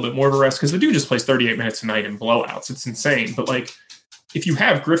Harden a little bit more of a rest, because the dude just plays 38 minutes a night in blowouts. It's insane. But like, if you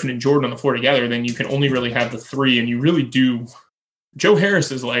have Griffin and Jordan on the floor together, then you can only really have the 3, and you really do. Joe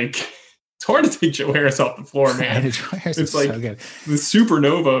Harris is like, it's hard to take Joe Harris off the floor, man. It's like so good. The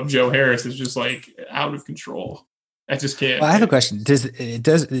supernova of Joe Harris is just like out of control. I just can't. Well, I have a question.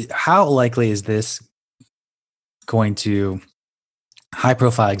 How likely is this going to high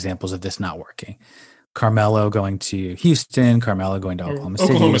profile examples of this not working? Carmelo going to Houston, Carmelo going to Oklahoma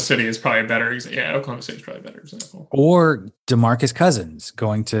City. Oklahoma City is probably a better example. Yeah, Oklahoma City is probably a better example. Or DeMarcus Cousins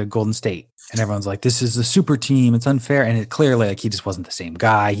going to Golden State. And everyone's like, this is a super team. It's unfair. And it clearly, like, he just wasn't the same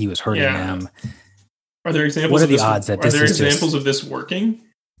guy. He was hurting them. Are there examples? What are the odds that this is examples of this working?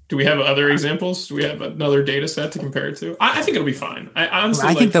 Do we have other examples? Do we have another data set to compare it to? I think it'll be fine.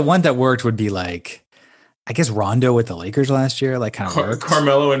 I think the one that worked would be like, I guess Rondo with the Lakers last year, like kind of worked.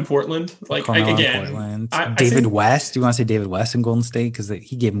 Carmelo in Portland, David West. Do you want to say David West in Golden State, because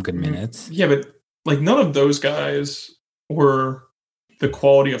he gave him good minutes? Yeah, but like none of those guys were the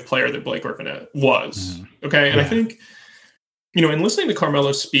quality of player that Blake Griffin was. Okay, and I think in listening to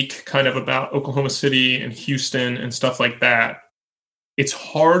Carmelo speak kind of about Oklahoma City and Houston and stuff like that, it's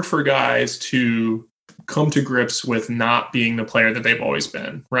hard for guys to come to grips with not being the player that they've always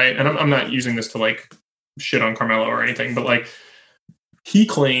been, right? And I'm not using this to like shit on Carmelo or anything, but like he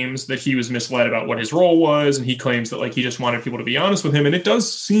claims that he was misled about what his role was, and he claims that like he just wanted people to be honest with him. And it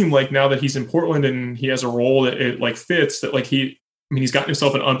does seem like now that he's in Portland and he has a role that it like fits, that like he's gotten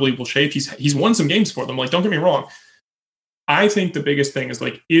himself in unbelievable shape. He's won some games for them. Like, don't get me wrong. I think the biggest thing is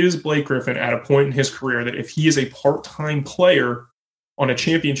like, is Blake Griffin at a point in his career that if he is a part-time player on a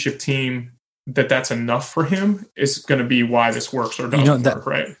championship team, that's enough for him, is going to be why this works or doesn't work,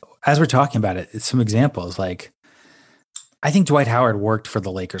 right? As we're talking about it, it's some examples. Like, I think Dwight Howard worked for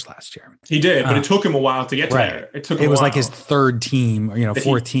the Lakers last year. He did, but it took him a while to get to there. It was like his third team, or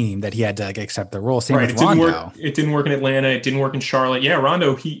fourth team that he had to like accept the role. Same with Rondo. It didn't work in Atlanta. It didn't work in Charlotte. Yeah,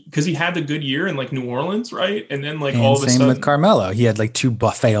 Rondo, because he had the good year in like New Orleans, right? And then like all of a sudden, same with Carmelo. He had like 2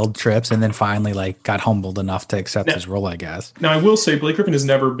 failed trips, and then finally like got humbled enough to accept his role, I guess. Now I will say Blake Griffin has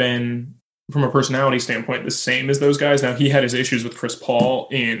never been, from a personality standpoint, the same as those guys. Now he had his issues with Chris Paul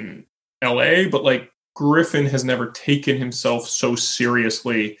in LA, but like Griffin has never taken himself so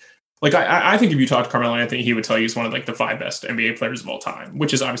seriously. Like I think if you talk to Carmelo Anthony, he would tell you he's one of like the 5 best NBA players of all time,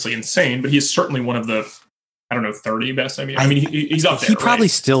 which is obviously insane, but he's certainly one of the, 30 best NBA. I mean, he's up there. He probably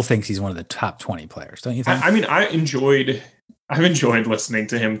still thinks he's one of the top 20 players, don't you think? I've enjoyed listening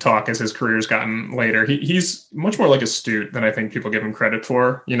to him talk as his career's gotten later. He's much more like astute than I think people give him credit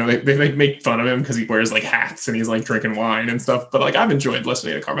for. They make fun of him because he wears like hats and he's like drinking wine and stuff. But like, I've enjoyed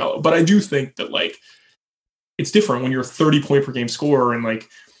listening to Carmelo. But I do think that like, it's different when you're a 30 point per game scorer and like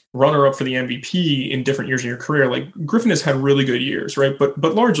runner-up for the MVP in different years in your career, like Griffin has had really good years, right? But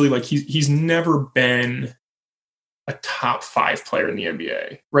largely, like he's never been a top 5 player in the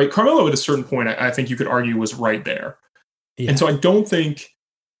NBA, right? Carmelo at a certain point, I think you could argue was right there. Yeah. And so I don't think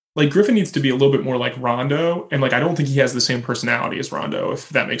like Griffin needs to be a little bit more like Rondo. And like, I don't think he has the same personality as Rondo, if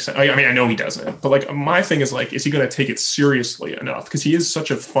that makes sense. I mean, I know he doesn't, but like my thing is like, is he going to take it seriously enough? Because he is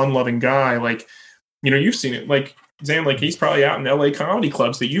such a fun loving guy. Like, you know, you've seen it, like Zan, like he's probably out in LA comedy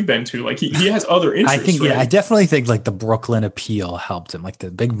clubs that you've been to. Like he has other interests. I think, right? Yeah, I definitely think like the Brooklyn appeal helped him, like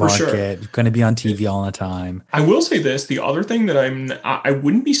the big market, going to be on TV all the time. I will say this, the other thing that I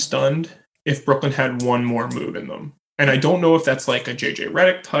wouldn't be stunned if Brooklyn had one more move in them. And I don't know if that's like a JJ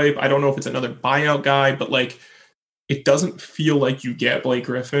Redick type. I don't know if it's another buyout guy, but like, it doesn't feel like you get Blake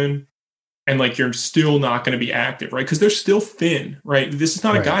Griffin and like, you're still not going to be active, right? Because they're still thin, right? This is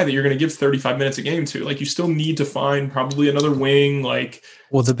not a guy that you're going to give 35 minutes a game to. Like, you still need to find probably another wing. Like,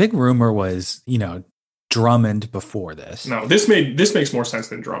 well, the big rumor was, you know, Drummond before this. No, this makes more sense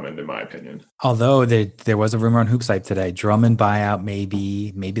than Drummond, in my opinion. Although there was a rumor on Hoop Site today, Drummond buyout,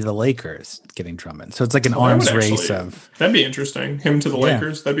 maybe the Lakers getting Drummond. So it's like an arms race of. That'd be interesting. Him to the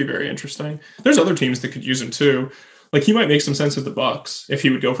Lakers, that'd be very interesting. There's other teams that could use him too. Like he might make some sense with the Bucks if he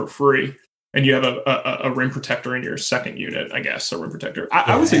would go for free, and you have a rim protector in your second unit, I guess, a rim protector.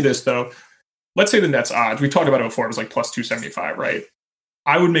 I would say this though. Let's say the Nets odds. We talked about it before. It was like plus 275, right?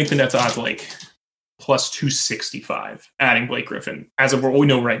 I would make the Nets odds like plus 265, adding Blake Griffin as of what we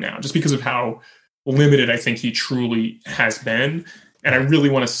know right now, just because of how limited I think he truly has been. And I really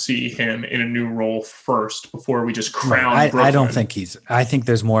want to see him in a new role first before we just crown Brooklyn. I don't think I think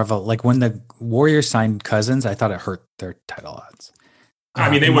there's more of a, like when the Warriors signed Cousins, I thought it hurt their title odds. I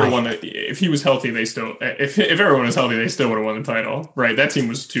mean, they would have won it if he was healthy. They still, if everyone was healthy, they still would have won the title, right? That team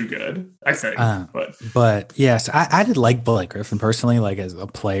was too good, I think. But yes, I did like Blake Griffin personally, like as a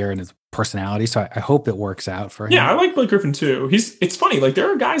player and his personality. So I hope it works out for him. Yeah, I like Blake Griffin too. It's funny, like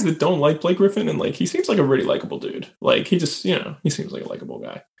there are guys that don't like Blake Griffin, and like he seems like a really likable dude. Like he just, he seems like a likable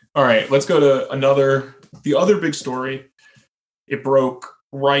guy. All right, let's go to the other big story. It broke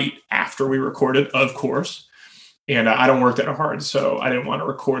right after we recorded, of course. And I don't work that hard, so I didn't want to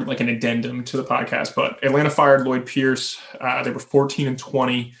record like an addendum to the podcast. But Atlanta fired Lloyd Peirce. They were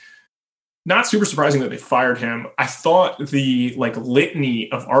 14-20. Not super surprising that they fired him. I thought the like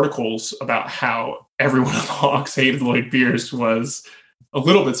litany of articles about how everyone on the Hawks hated Lloyd Peirce was a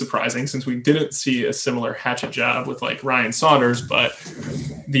little bit surprising, since we didn't see a similar hatchet job with like Ryan Saunders. But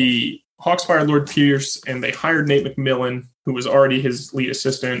the Hawks fired Lloyd Peirce and they hired Nate McMillan, who was already his lead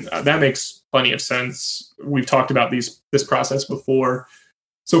assistant. That makes plenty of sense. We've talked about this process before.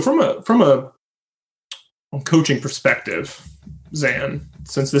 So from a coaching perspective, Zan,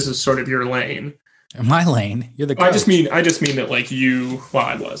 since this is sort of your lane. My lane? You're the coach. I just mean that like you, well,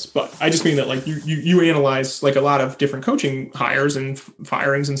 I was, but I just mean that like you analyze like a lot of different coaching hires and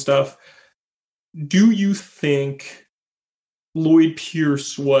firings and stuff. Do you think Lloyd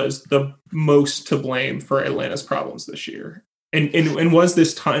Peirce was the most to blame for Atlanta's problems this year? And was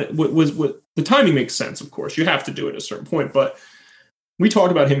this time was the timing makes sense, of course. You have to do it at a certain point, but we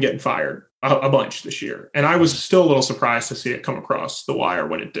talked about him getting fired a bunch this year, and I was still a little surprised to see it come across the wire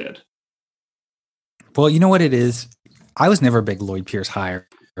when it did. Well, you know what it is? I was never a big Lloyd Peirce hire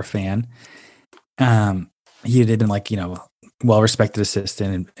fan. He had been like, well-respected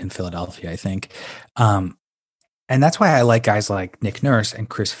assistant in Philadelphia, I think. And that's why I like guys like Nick Nurse and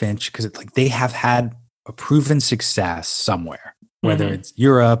Chris Finch, because like they have had a proven success somewhere, whether it's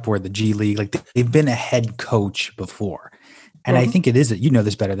Europe or the G League. Like they've been a head coach before. And I think it is,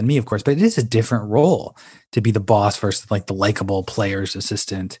 this better than me, of course, but it is a different role to be the boss versus like the likable player's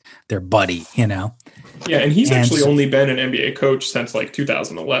assistant, their buddy, Yeah, and he's actually only been an NBA coach since like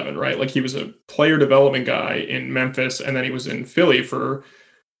 2011, right? Like he was a player development guy in Memphis, and then he was in Philly for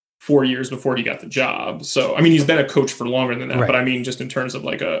 4 years before he got the job. So, I mean, he's been a coach for longer than that, right. But I mean, just in terms of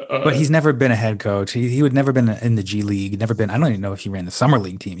like but he's never been a head coach. He would never been in the G League, never been, I don't even know if he ran the summer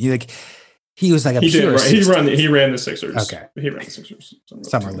league team. He was like he ran the Sixers. Okay. He ran the Sixers.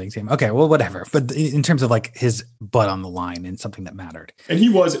 Summer league team. Okay. Well, whatever. But in terms of like his butt on the line and something that mattered. And he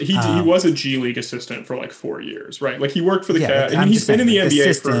was a G League assistant for like 4 years, right? Like he worked for the Cavs. And he's been in the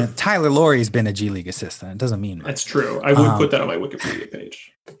NBA for. Tyler Lorry's been a G League assistant. It doesn't mean much. That's true. I would put that on my Wikipedia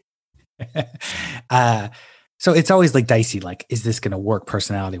page. So it's always like dicey, like, is this going to work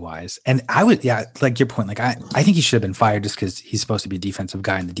personality wise? And I would, like your point, like I think he should have been fired just because he's supposed to be a defensive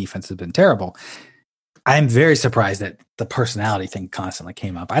guy and the defense has been terrible. I'm very surprised that the personality thing constantly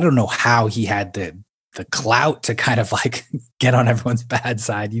came up. I don't know how he had the clout to kind of like get on everyone's bad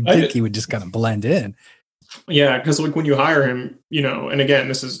side. You'd think he would just kind of blend in. Yeah, because like when you hire him, and again,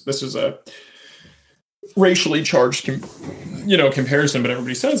 this is a racially charged, comparison, but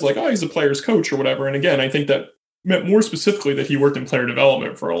everybody says like, oh, he's a player's coach or whatever. And again, I think that meant more specifically that he worked in player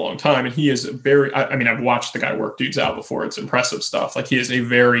development for a long time. And he is I've watched the guy work dudes out before. It's impressive stuff. Like he is a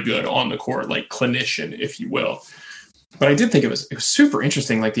very good on the court, like clinician, if you will. But I did think it was super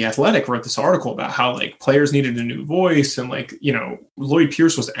interesting. Like The Athletic wrote this article about how like players needed a new voice, and like, Lloyd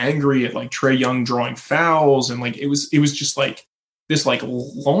Peirce was angry at like Trae Young drawing fouls. And like, it was just like this like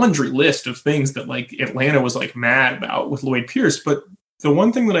laundry list of things that like Atlanta was like mad about with Lloyd Peirce. But the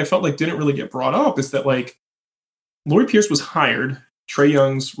one thing that I felt like didn't really get brought up is that like Lloyd Peirce was hired Trae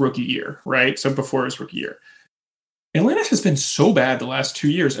Young's rookie year, right? So before his rookie year. Atlanta has been so bad the last 2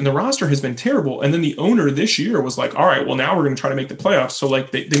 years, and the roster has been terrible. And then the owner this year was like, all right, well, now we're going to try to make the playoffs. So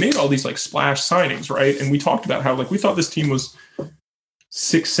like they made all these like splash signings, right? And we talked about how like we thought this team was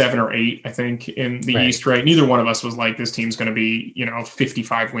 6, 7, or 8, I think, in the East, right? Neither one of us was like, this team's going to be,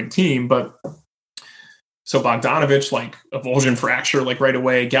 55-win team. But so Bogdanovich, like a Volgin fracture, like right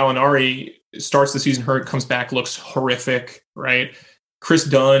away. Gallinari starts the season hurt, comes back, looks horrific, right? Chris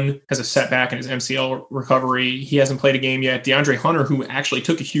Dunn has a setback in his MCL recovery. He hasn't played a game yet. DeAndre Hunter, who actually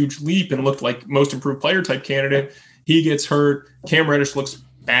took a huge leap and looked like most improved player type candidate, he gets hurt. Cam Reddish looks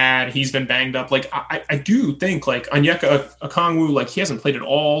bad. He's been banged up. Like I do think like Onyeka Okongwu, like he hasn't played at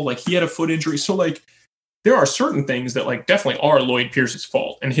all. Like he had a foot injury. So like there are certain things that like definitely are Lloyd Pierce's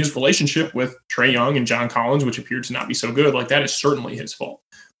fault, and his relationship with Trae Young and John Collins, which appeared to not be so good, like that is certainly his fault.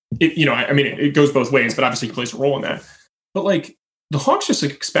 It goes both ways, but obviously he plays a role in that. But like the Hawks just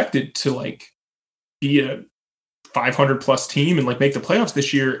like expected to like be a 500 plus team and like make the playoffs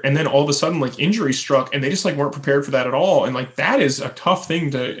this year. And then all of a sudden like injuries struck and they just like weren't prepared for that at all. And like, that is a tough thing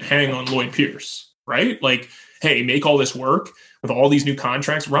to hang on Lloyd Peirce, right? Like, hey, make all this work with all these new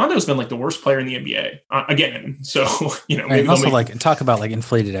contracts. Rondo's been like the worst player in the NBA again. So, maybe and also like talk about like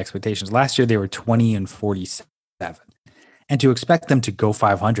inflated expectations. Last year they were 20-47. And to expect them to go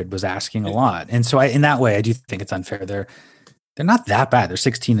 500 was asking a lot. And so in that way, I do think it's unfair. They're not that bad. They're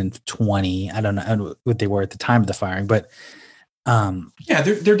 16-20. I don't know what they were at the time of the firing, but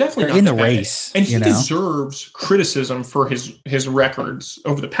they're definitely not in the race. And he deserves criticism for his records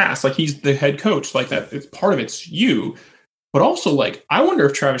over the past. Like he's the head coach, like that. It's part of it's you, but also like I wonder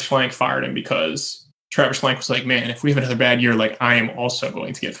if Travis Schlenk fired him because Travis Schlenk was like, man, if we have another bad year, like I am also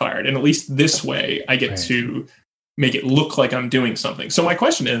going to get fired, and at least this way I get to make it look like I'm doing something. So my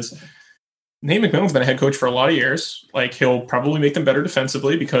question is, Nate McMillan's been a head coach for a lot of years. Like he'll probably make them better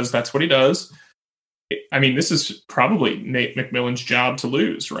defensively because that's what he does. I mean, this is probably Nate McMillan's job to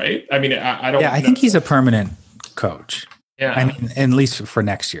lose, right? I mean, I don't. Yeah, I think he's a permanent coach. Yeah, I mean, at least for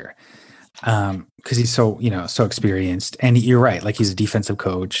next year, because he's so experienced. And you're right, like he's a defensive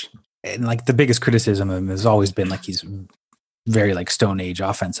coach, and like the biggest criticism of him has always been like he's very like Stone Age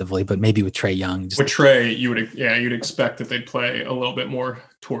offensively, but maybe with Trae Young. With Trae, you'd expect that they'd play a little bit more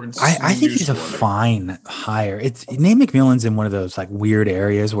towards. I think he's a fine hire. It's Nate McMillan's in one of those like weird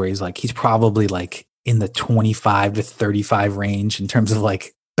areas where he's probably like in the 25 to 35 range in terms of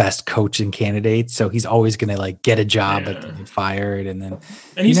like best coaching candidates. So he's always going to like get a job and fired, and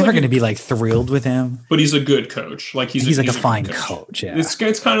he's never going to be like thrilled with him. But he's a good coach. Like he's like a fine coach. Yeah, it's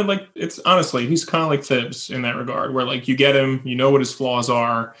kind of like honestly he's kind of like Thibs in that regard, where like you get him, you know what his flaws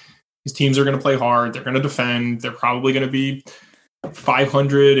are. His teams are going to play hard. They're going to defend. They're probably going to be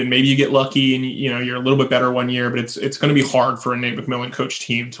 500, and maybe you get lucky and you're a little bit better one year, but it's going to be hard for a Nate McMillan coach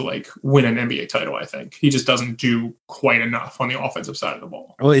team to like win an NBA title. I think he just doesn't do quite enough on the offensive side of the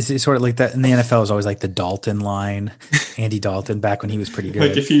ball. Well, it's sort of like that in the NFL is always like the Dalton line, Andy Dalton back when he was pretty good.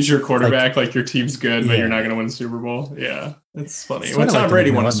 Like if he's your quarterback, like your team's good, but you're not going to win the Super Bowl. Yeah, that's funny. When Tom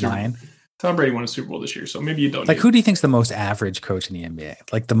Brady won a Super Bowl this year, so maybe you don't. Like who do you think's the most average coach in the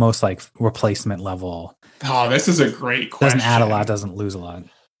NBA? Like the most like replacement level. Oh, this is a great question. Doesn't add a lot, doesn't lose a lot.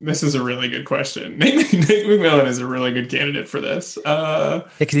 This is a really good question. Nate McMillan is a really good candidate for this.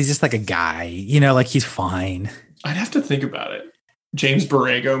 Because he's just like a guy, like he's fine. I'd have to think about it. James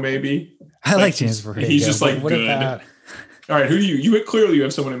Borrego, maybe. I like James Borrego. He's just like good. All right, who do you clearly you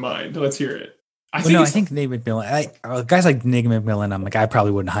have someone in mind. Let's hear it. I think Nate McMillan. Guys like Nate McMillan, I'm like, I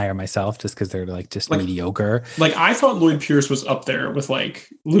probably wouldn't hire myself just because they're like just mediocre. Like I thought Lloyd Peirce was up there with like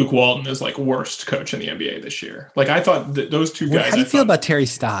Luke Walton as like worst coach in the NBA this year. Like I thought those two guys. How do you feel about Terry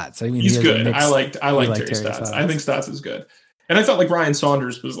Stotts? I mean, he's good. I like Terry Stotts. I think Stotts is good, and I thought like Ryan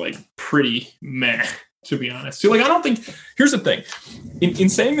Saunders was like pretty meh, to be honest. So like I don't think. Here's the thing, in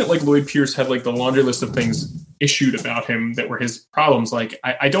saying that like Lloyd Peirce had like the laundry list of things issued about him that were his problems, like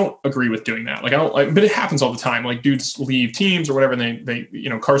I don't agree with doing that. Like I don't like, but it happens all the time. Like dudes leave teams or whatever, and they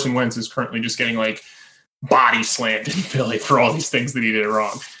Carson Wentz is currently just getting like body slammed in Philly for all these things that he did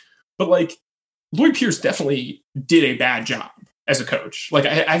wrong. But like Lloyd Peirce definitely did a bad job as a coach. Like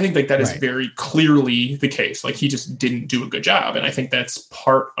I think like that is very clearly the case. Like he just didn't do a good job. And I think that's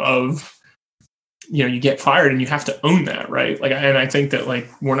part of, you get fired and you have to own that, right? Like, and I think that like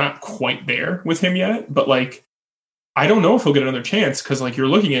we're not quite there with him yet, but like I don't know if he'll get another chance because like you're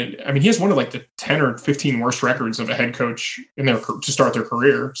looking at, I mean, he has one of like the 10 or 15 worst records of a head coach in their to start their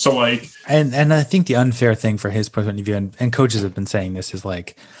career. So like, and I think the unfair thing for his point of view, and coaches have been saying this, is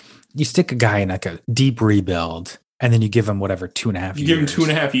like you stick a guy in like a deep rebuild and then you give him whatever 2.5 years. You give him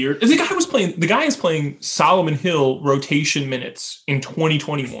 2.5 years. The guy is playing Solomon Hill rotation minutes in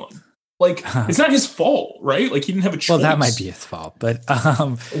 2021. Like, it's not his fault, right? Like, he didn't have a choice. Well, that might be his fault, but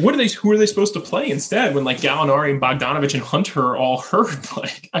who are they supposed to play instead when like Gallinari and Bogdanovich and Hunter are all hurt?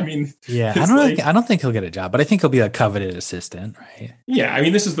 Like, I mean, yeah, I don't think he'll get a job, but I think he'll be a coveted assistant, right? Yeah, I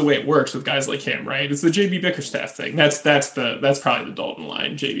mean, this is the way it works with guys like him, right? It's the JB Bickerstaff thing. That's probably the Dalton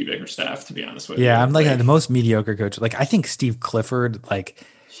line, JB Bickerstaff, to be honest with you. Yeah, I'm like the most mediocre coach. Like, I think Steve Clifford, like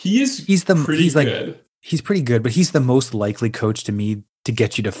he's good. He's pretty good, but he's the most likely coach to me to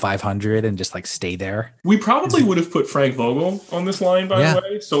get you to 500 and just like stay there. We probably would have put Frank Vogel on this line, by the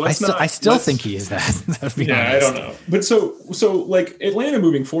way. So I still think he is that. Yeah, honest. I don't know. But so like Atlanta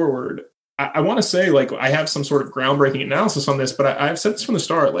moving forward, I want to say like I have some sort of groundbreaking analysis on this, but I've said this from the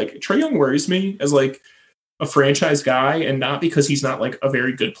start. Like Trae Young worries me as like a franchise guy, and not because he's not like a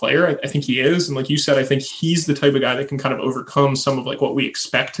very good player. I think he is. And like you said, I think he's the type of guy that can kind of overcome some of like what we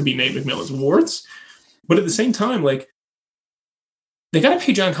expect to be Nate McMillan's warts. But at the same time, like, they got to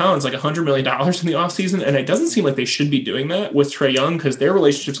pay John Collins like $100 million in the offseason, and it doesn't seem like they should be doing that with Trae Young because their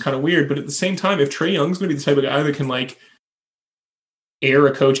relationship's kind of weird. But at the same time, if Trae Young's going to be the type of guy that can like air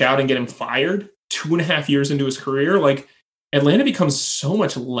a coach out and get him fired 2.5 years into his career, like Atlanta becomes so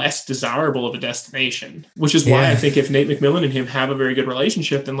much less desirable of a destination, which is why I think if Nate McMillan and him have a very good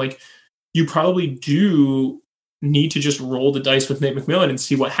relationship, then like you probably do need to just roll the dice with Nate McMillan and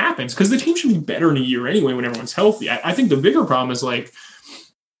see what happens, because the team should be better in a year anyway when everyone's healthy. I think the bigger problem is like,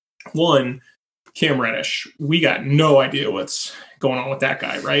 one, Cam Reddish. We got no idea what's going on with that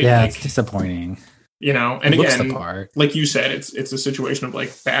guy, right? Yeah, like, it's disappointing. And again, like you said, it's a situation of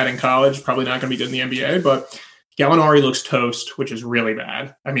like bad in college, probably not going to be good in the NBA, but Gallinari looks toast, which is really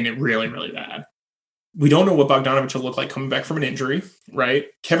bad. I mean, it really, really bad. We don't know what Bogdanovich will look like coming back from an injury, right?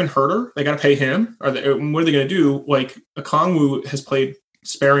 Kevin Huerter, they got to pay him. What are they going to do? Like, Okongwu has played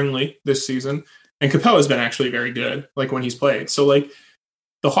sparingly this season, and Capella's been actually very good, like, when he's played. So, like,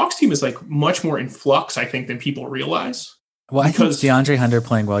 the Hawks team is, like, much more in flux, I think, than people realize. Well, I think DeAndre Hunter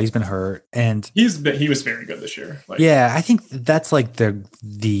playing well. He's been hurt, and he was very good this year. Like, yeah, I think that's, like, so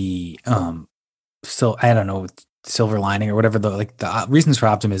I don't know, silver lining or whatever the reasons for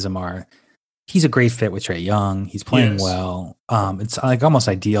optimism are. He's a great fit with Trae Young. He's playing well. It's like almost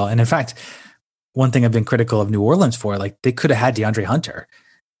ideal. And in fact, one thing I've been critical of New Orleans for, like they could have had DeAndre Hunter.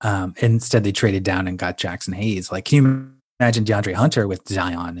 Instead, they traded down and got Jackson Hayes. Like, can you imagine DeAndre Hunter with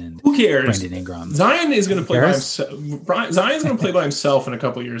Zion and who cares? Brandon Ingram? Zion is going to play by himself. Zion's going to play by himself in a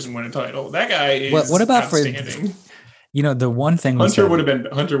couple of years and win a title. That guy is what about outstanding. The one thing Hunter would have been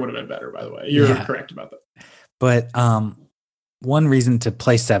better, by the way. You're correct about that. But one reason to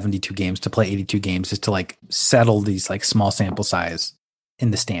play 72 games, to play 82 games, is to like settle these like small sample size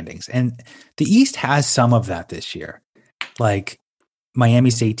in the standings. And the East has some of that this year. Like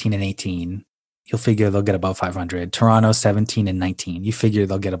Miami's 18-18. You'll figure they'll get above 500. Toronto's 17-19. You figure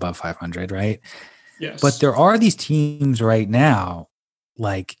they'll get above 500, right? Yes. But there are these teams right now,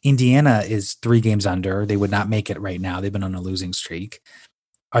 like Indiana is 3 games under. They would not make it right now. They've been on a losing streak.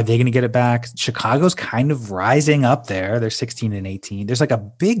 Are they going to get it back? Chicago's kind of rising up there. They're 16-18. There's like a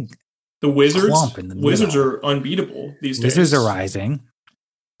big clump in the middle. Wizards are unbeatable these days. Wizards are rising.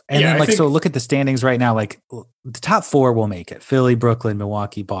 And then so look at the standings right now. Like the top 4 will make it. Philly, Brooklyn,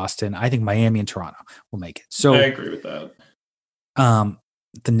 Milwaukee, Boston. I think Miami and Toronto will make it. So I agree with that.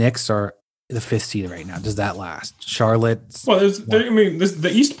 The Knicks are the 5th seed right now. Does that last? Charlotte. Well,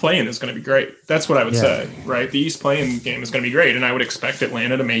 the East play-in is going to be great. That's what I would say, right? The East play-in game is going to be great, and I would expect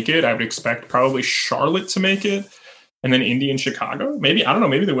Atlanta to make it. I would expect probably Charlotte to make it, and then Indy and Chicago. Maybe, I don't know,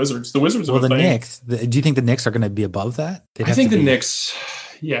 maybe the Wizards. The Wizards. Well, the Knicks. Do you think the Knicks are going to be above that? I think the Knicks.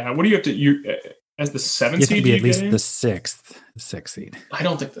 Yeah. What do you have to as the 7th seed? Be at least the sixth seed. I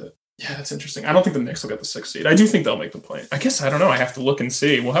don't think that. Yeah, that's interesting. I don't think the Knicks will get the 6th seed. I do think they'll make the play. I guess I don't know. I have to look and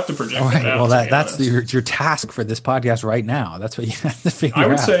see. We'll have to project. All right. That out, well, that's your task for this podcast right now. That's what you have to figure out. I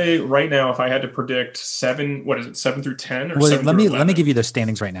would say right now, if I had to predict 7 through 10, or well, 7 let through me 11. let me give you the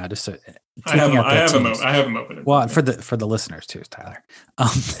standings right now. Just so I have them open. Well, for the listeners too, Tyler.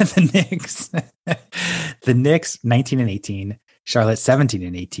 The Knicks, The Knicks 19-18, Charlotte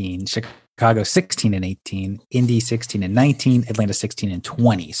 17-18, Chicago 16-18, Indy 16-19, Atlanta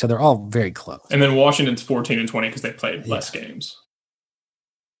 16-20. So they're all very close. And then Washington's 14-20 because they played less games.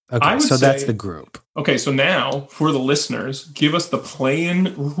 Okay, so that's the group. Okay, so now for the listeners, give us the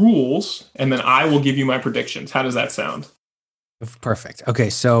play-in rules, and then I will give you my predictions. How does that sound? Perfect. Okay,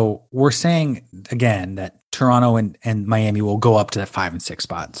 so we're saying again that Toronto and Miami will go up to that 5 and 6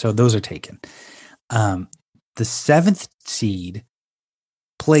 spot. So those are taken. The 7th seed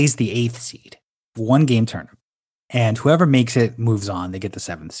plays the 8th seed, 1 game tournament, and whoever makes it moves on. They get the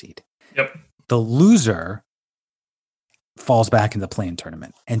 7th seed. Yep. The loser falls back in the play-in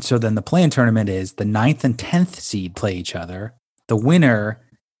tournament. And so then the play-in tournament is the 9th and 10th seed play each other. The winner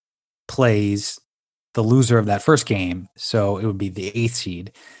plays the loser of that first game. So it would be the 8th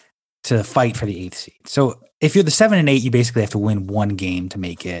seed to fight for the 8th seed. So if you're the 7 and 8, you basically have to win 1 game to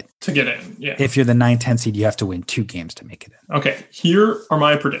make it. To get in, yeah. If you're the 9, 10 seed, you have to win 2 games to make it in. Okay, here are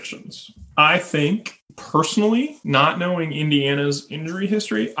my predictions. I think, personally, not knowing Indiana's injury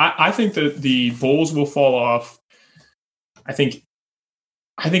history, I think that the Bulls will fall off. I think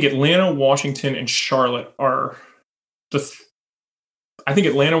Atlanta, Washington, and Charlotte are I think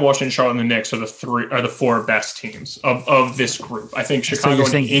Atlanta, Washington, Charlotte, and the Knicks are the 4 best teams of this group. I think Chicago, so you're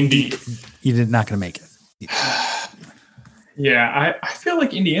saying Indy, you're not going to make it. Yeah, I feel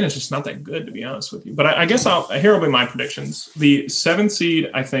like Indiana's just not that good, to be honest with you. But I guess here will be my predictions. The 7th seed,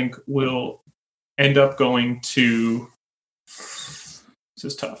 I think, will end up going to. This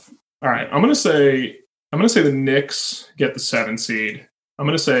is tough. All right, I'm gonna say the Knicks get the 7th seed. I'm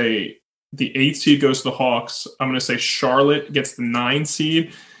gonna say the 8th seed goes to the Hawks. I'm going to say Charlotte gets the 9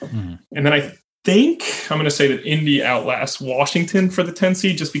 seed. Mm-hmm. And then I think I'm going to say that Indy outlasts Washington for the 10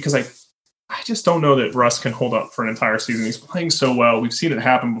 seed just because I just don't know that Russ can hold up for an entire season. He's playing so well. We've seen it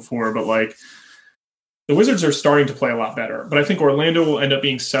happen before, but like the Wizards are starting to play a lot better. But I think Orlando will end up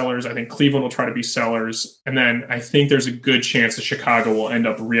being sellers. I think Cleveland will try to be sellers. And then I think there's a good chance that Chicago will end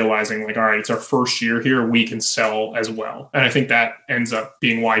up realizing, like, all right, it's our first year here. We can sell as well. And I think that ends up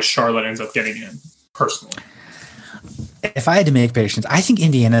being why Charlotte ends up getting in, personally. If I had to make predictions, I think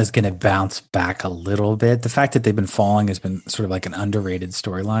Indiana is going to bounce back a little bit. The fact that they've been falling has been sort of like an underrated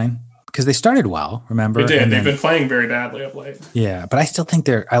storyline because they started well, remember? They did. They've been playing very badly of late. Yeah, but I still think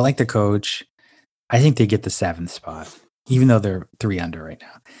I like the coach. I think they get the 7th spot, even though they're 3 under right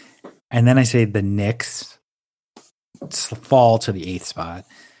now. And then I say the Knicks fall to the 8th spot.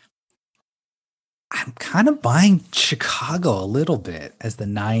 I'm kind of buying Chicago a little bit as the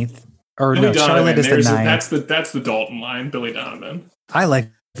 9th. Or Billy no, Donovan, Charlotte is the 9th. That's the Dalton line, Billy Donovan. I like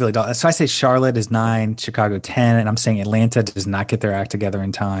Billy Dalton. So I say Charlotte is 9, Chicago 10, and I'm saying Atlanta does not get their act together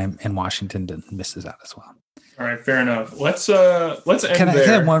in time, and Washington misses out as well. All right, fair enough. Let's end there. Can I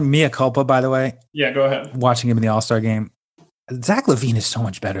have one mea culpa, by the way? Yeah, go ahead. Watching him in the All-Star game, Zach LaVine is so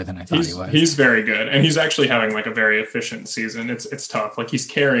much better than I thought he was. He's very good, and he's actually having like a very efficient season. It's tough. Like he's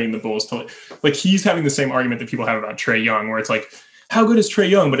carrying the Bulls to like he's having the same argument that people have about Trae Young, where it's like, how good is Trae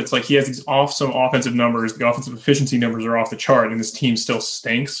Young? But it's like he has these some offensive numbers. The offensive efficiency numbers are off the chart, and this team still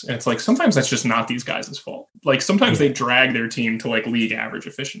stinks. And it's like sometimes that's just not these guys' fault. Like sometimes they drag their team to like league average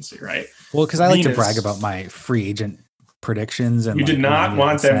efficiency, right? Well, because I like to brag about my free agent predictions, and you did not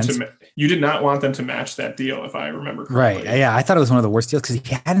want them to. You did not want them to match that deal, if I remember correctly. Right? Yeah, I thought it was one of the worst deals because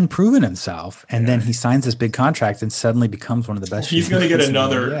he hadn't proven himself, and then he signs this big contract and suddenly becomes one of the best. He's going to get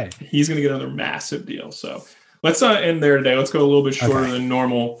another. He's going to get another massive deal. So let's end there today. Let's go a little bit shorter than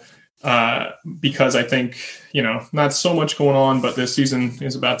normal because I think not so much going on, but this season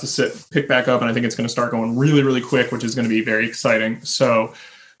is about to pick back up, and I think it's going to start going really, really quick, which is going to be very exciting. So.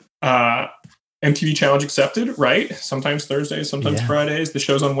 MTV Challenge accepted, right? Sometimes Thursdays, sometimes Fridays. The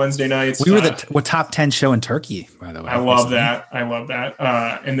show's on Wednesday nights. We were the top 10 show in Turkey, by the way. I love that.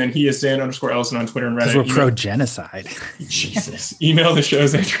 And then he is Zan_Ellison on Twitter and Reddit. Because we're pro-genocide. Jesus. Email the show,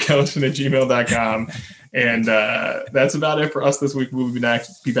 ZandrickEllison@gmail.com. And that's about it for us this week. We'll be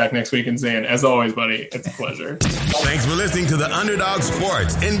back next week. And Zan, as always, buddy, it's a pleasure. Thanks for listening to the Underdog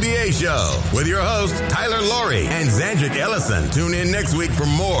Sports NBA Show with your hosts, Tyler Laurie and Zandrick Ellison. Tune in next week for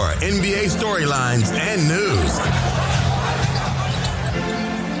more NBA storylines and news.